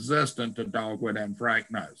found resistant to dogwood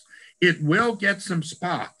anthracnose. It will get some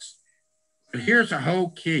spots, but here's a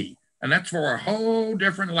whole key, and that's for a whole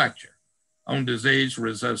different lecture on disease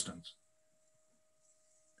resistance.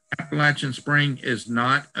 Appalachian Spring is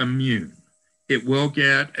not immune. It will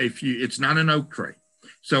get a few, it's not an oak tree,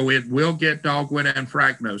 so it will get dogwood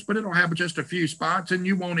anthracnose, but it'll have just a few spots and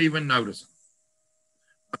you won't even notice them.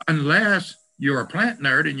 Unless you're a plant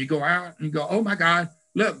nerd and you go out and you go, oh my God,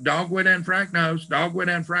 look, dogwood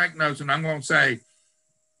anthracnose, and I'm going to say,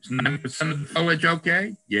 is 90% of the foliage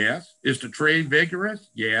okay? Yes. Is the tree vigorous?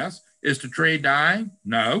 Yes. Is the tree dying?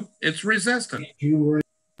 No, it's resistant.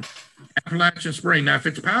 Appalachian Spring. Now, if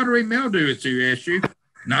it's powdery mildew, it's the issue,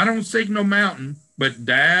 not on Signal Mountain, but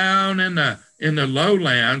down in the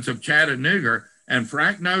lowlands of Chattanooga,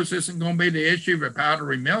 anthracnose isn't going to be the issue that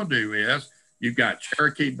powdery mildew is. You've got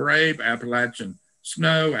Cherokee Brave, Appalachian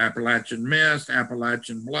Snow, Appalachian Mist,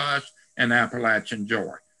 Appalachian Blush, and Appalachian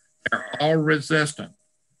Joy. They're all resistant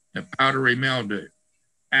to powdery mildew.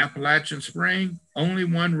 Appalachian Spring, only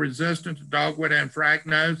one resistant to dogwood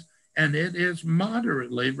anthracnose, and it is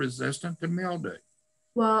moderately resistant to mildew.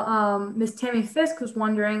 Well, Miss Tammy Fisk was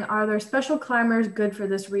wondering, are there special climbers good for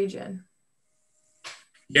this region?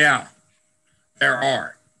 Yeah, there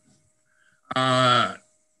are.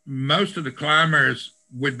 Most of the climbers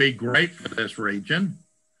would be great for this region,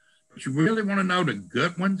 but you really want to know the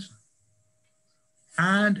good ones?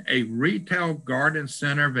 Find a retail garden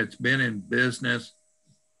center that's been in business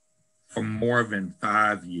for more than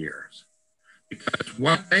 5 years. Because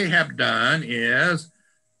what they have done is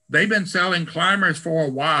they've been selling climbers for a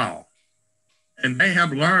while, and they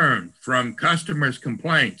have learned from customers'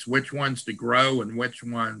 complaints which ones to grow and which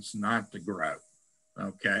ones not to grow,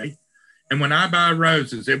 okay? And when I buy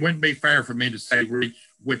roses, it wouldn't be fair for me to say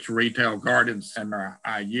which retail garden center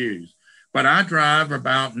I use, but I drive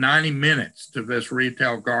about 90 minutes to this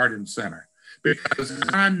retail garden center because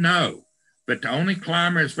I know that the only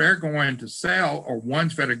climbers they're going to sell are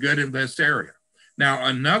ones that are good in this area. Now,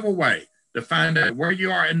 another way to find out where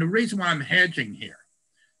you are, and the reason why I'm hedging here,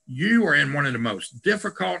 you are in one of the most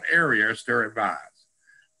difficult areas to advise.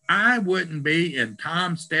 I wouldn't be in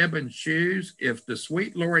Tom Stebbins' shoes if the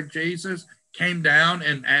sweet Lord Jesus came down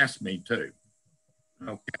and asked me to.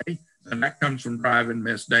 Okay, and that comes from driving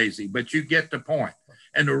Miss Daisy, but you get the point.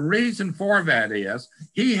 And the reason for that is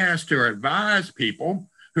he has to advise people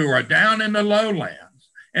who are down in the lowlands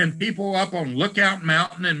and people up on Lookout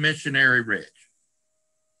Mountain and Missionary Ridge.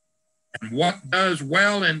 And what does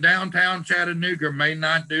well in downtown Chattanooga may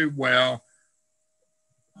not do well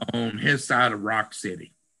on his side of Rock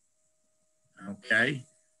City. Okay,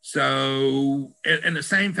 so, and the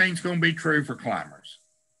same thing's going to be true for climbers.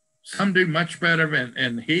 Some do much better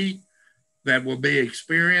in heat that will be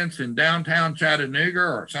experienced in downtown Chattanooga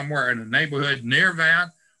or somewhere in the neighborhood near that,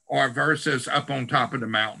 or versus up on top of the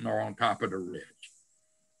mountain or on top of the ridge.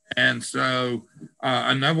 And so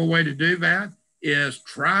another way to do that is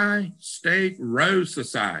Tri-State Rose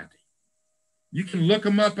Society. You can look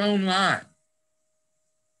them up online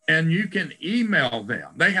and you can email them.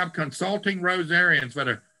 They have consulting rosarians that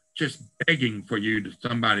are just begging for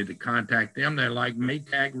somebody to contact them. They're like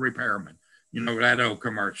Maytag repairmen, you know, that old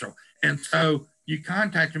commercial. And so you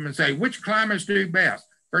contact them and say, which climbers do best?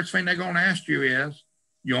 First thing they're going to ask you is,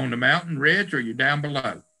 you on the mountain ridge or you down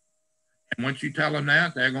below? And once you tell them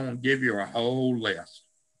that, they're going to give you a whole list.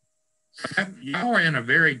 So y'all are in a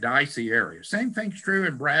very dicey area. Same thing's true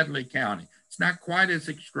in Bradley County. It's not quite as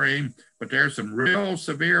extreme, but there's some real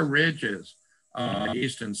severe ridges on the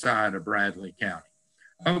eastern side of Bradley County.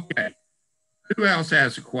 Okay, who else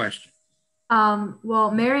has a question?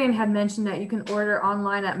 Well, Marion had mentioned that you can order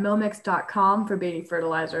online at millmix.com for baby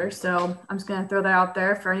fertilizer. So I'm just going to throw that out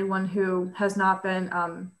there for anyone who has not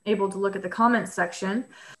been able to look at the comments section.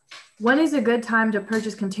 When is a good time to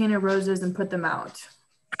purchase container roses and put them out?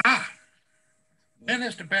 When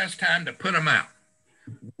is the best time to put them out?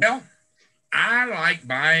 Well, I like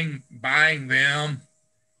buying them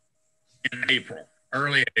in April,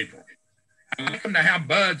 early April. I like them to have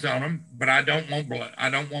buds on them, but I don't want blood. I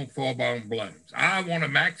don't want full-blown blooms. I want to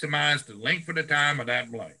maximize the length of the time of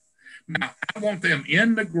that bloom. Now, I want them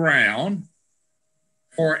in the ground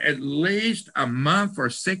for at least a month or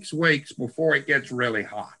 6 weeks before it gets really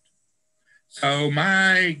hot. So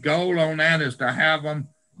my goal on that is to have them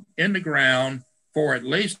in the ground for at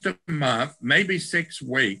least a month, maybe 6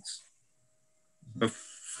 weeks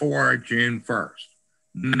before June 1st.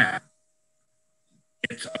 Now,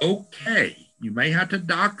 it's okay. You may have to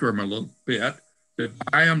doctor them a little bit to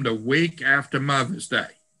buy them the week after Mother's Day.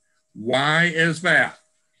 Why is that?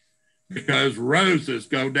 Because roses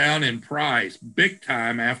go down in price big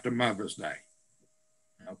time after Mother's Day.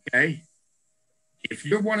 Okay? If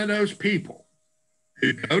you're one of those people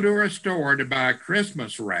who go to a store to buy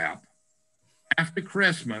Christmas wrap after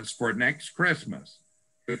Christmas for next Christmas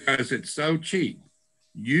because it's so cheap,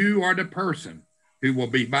 you are the person who will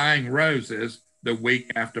be buying roses the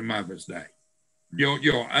week after Mother's Day.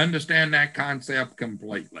 You'll understand that concept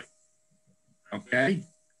completely. Okay?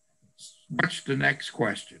 What's the next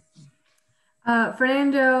question?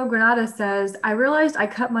 Fernando Granada says, I realized I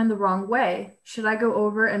cut mine the wrong way. Should I go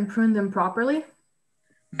over and prune them properly?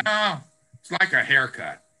 No, it's like a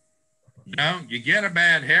haircut. You know, you get a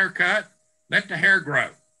bad haircut, let the hair grow,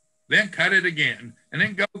 then cut it again, and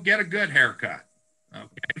then go get a good haircut,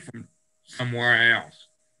 okay, from somewhere else.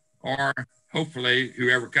 Or hopefully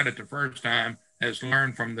whoever cut it the first time has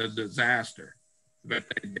learned from the disaster that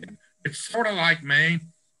they did. It's sort of like me.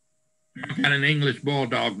 I've got an English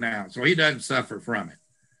bulldog now, so he doesn't suffer from it.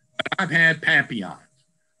 But I've had Papillons,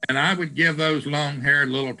 and I would give those long-haired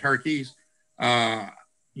little turkeys, a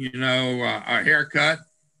haircut,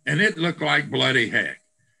 and it looked like bloody heck.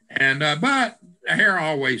 And but the hair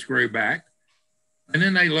always grew back, and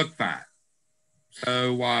then they looked fine.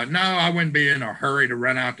 So no, I wouldn't be in a hurry to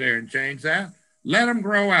run out there and change that. Let them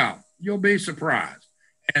grow out. You'll be surprised.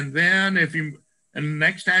 And then and the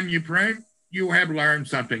next time you prune, you'll have learned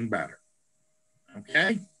something better.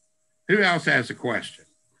 Okay? Who else has a question?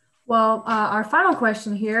 Well, our final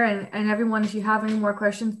question here, and everyone, if you have any more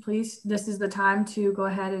questions, please, this is the time to go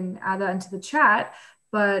ahead and add that into the chat.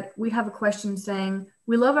 But we have a question saying,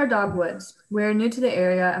 we love our dogwoods. We're new to the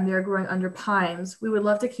area and they're growing under pines. We would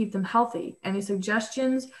love to keep them healthy. Any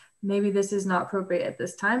suggestions? Maybe this is not appropriate at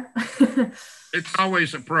this time. It's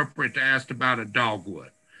always appropriate to ask about a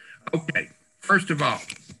dogwood. Okay, first of all,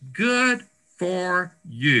 good for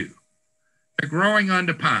you. They're growing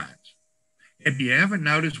under pines. Have you ever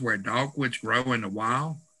noticed where dogwoods grow in the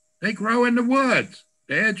wild? They grow in the woods,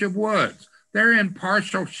 the edge of woods. They're in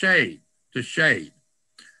partial shade to shade.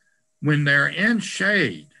 When they're in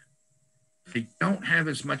shade, they don't have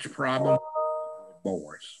as much problem with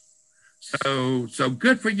borers. So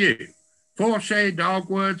good for you. Full shade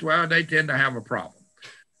dogwoods, well, they tend to have a problem.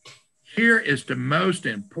 Here is the most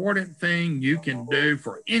important thing you can do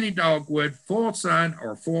for any dogwood, full sun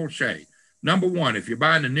or full shade. Number one, if you're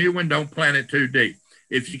buying a new one, don't plant it too deep.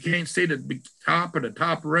 If you can't see the top of the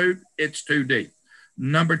top root, it's too deep.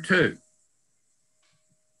 Number two,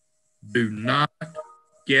 do not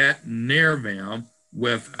get near them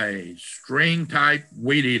with a string type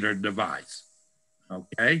weed eater device.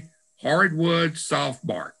 Okay? Hardwood, soft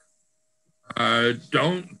bark.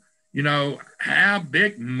 Don't, have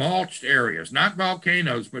big mulched areas, not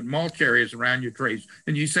volcanoes, but mulch areas around your trees.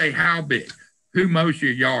 And you say, how big? Who mows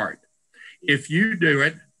your yard? If you do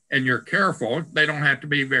it and you're careful, they don't have to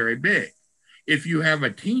be very big. If you have a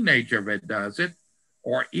teenager that does it,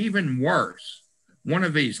 or even worse, one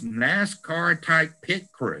of these NASCAR type pit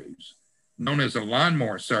crews known as a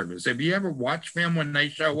lawnmower service. Have you ever watched them when they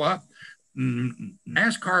show up?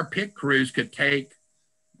 NASCAR pit crews could take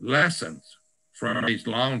lessons from these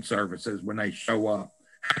lawn services when they show up.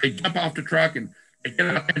 They jump off the truck and they get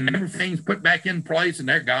out there and everything's put back in place and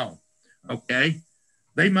they're gone. Okay?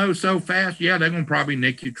 They mow so fast, yeah, they're going to probably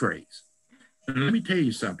nick your trees. And let me tell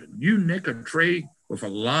you something. You nick a tree with a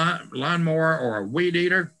lawnmower or a weed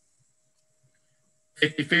eater,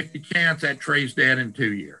 50-50 chance that tree's dead in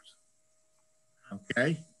 2 years.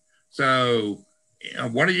 Okay? So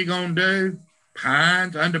what are you going to do?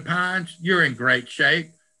 Pines, under pines, you're in great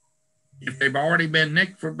shape. If they've already been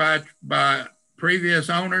nicked by previous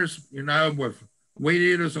owners, you know, with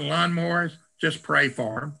weed eaters and lawnmowers, just pray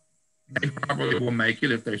for them. They probably will make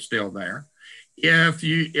it if they're still there. If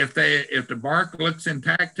the bark looks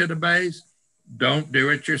intact to the base, don't do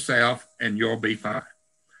it yourself and you'll be fine.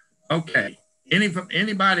 Okay.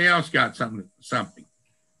 Anybody else got something?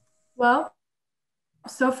 Well,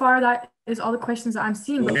 so far that is all the questions that I'm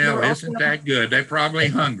seeing. Well, isn't that good? They're probably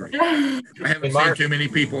hungry. I haven't seen too many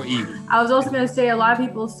people eat. I was also going to say a lot of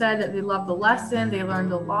people said that they loved the lesson. They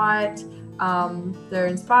learned a lot. They're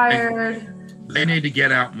inspired. They need to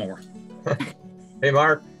get out more. Hey,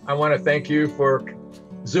 Mark, I want to thank you for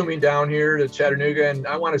zooming down here to Chattanooga. And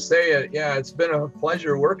I want to say, it's been a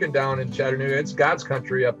pleasure working down in Chattanooga. It's God's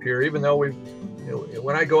country up here, even though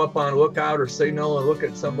when I go up on lookout or signal and look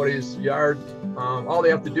at somebody's yard, all they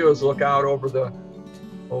have to do is look out over the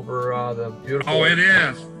beautiful. Oh, it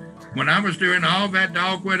is. When I was doing all that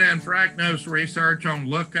dogwood and anthracnose research on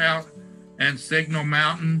Lookout and Signal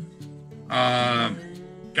Mountain,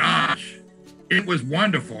 gosh, it was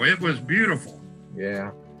wonderful. It was beautiful.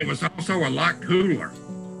 Yeah. It was also a lot cooler.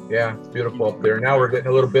 Yeah, it's beautiful up there. Now we're getting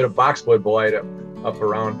a little bit of boxwood blight up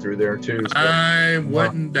around through there too. So, I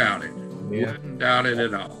wouldn't doubt it. Yeah. Wouldn't doubt it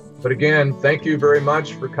at all. But again, thank you very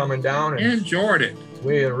much for coming down. And enjoyed it.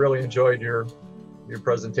 We really enjoyed your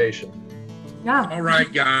presentation. Yeah. All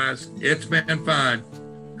right, guys. It's been fun.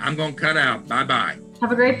 I'm going to cut out. Bye-bye.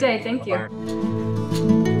 Have a great day. Thank you. Bye-bye.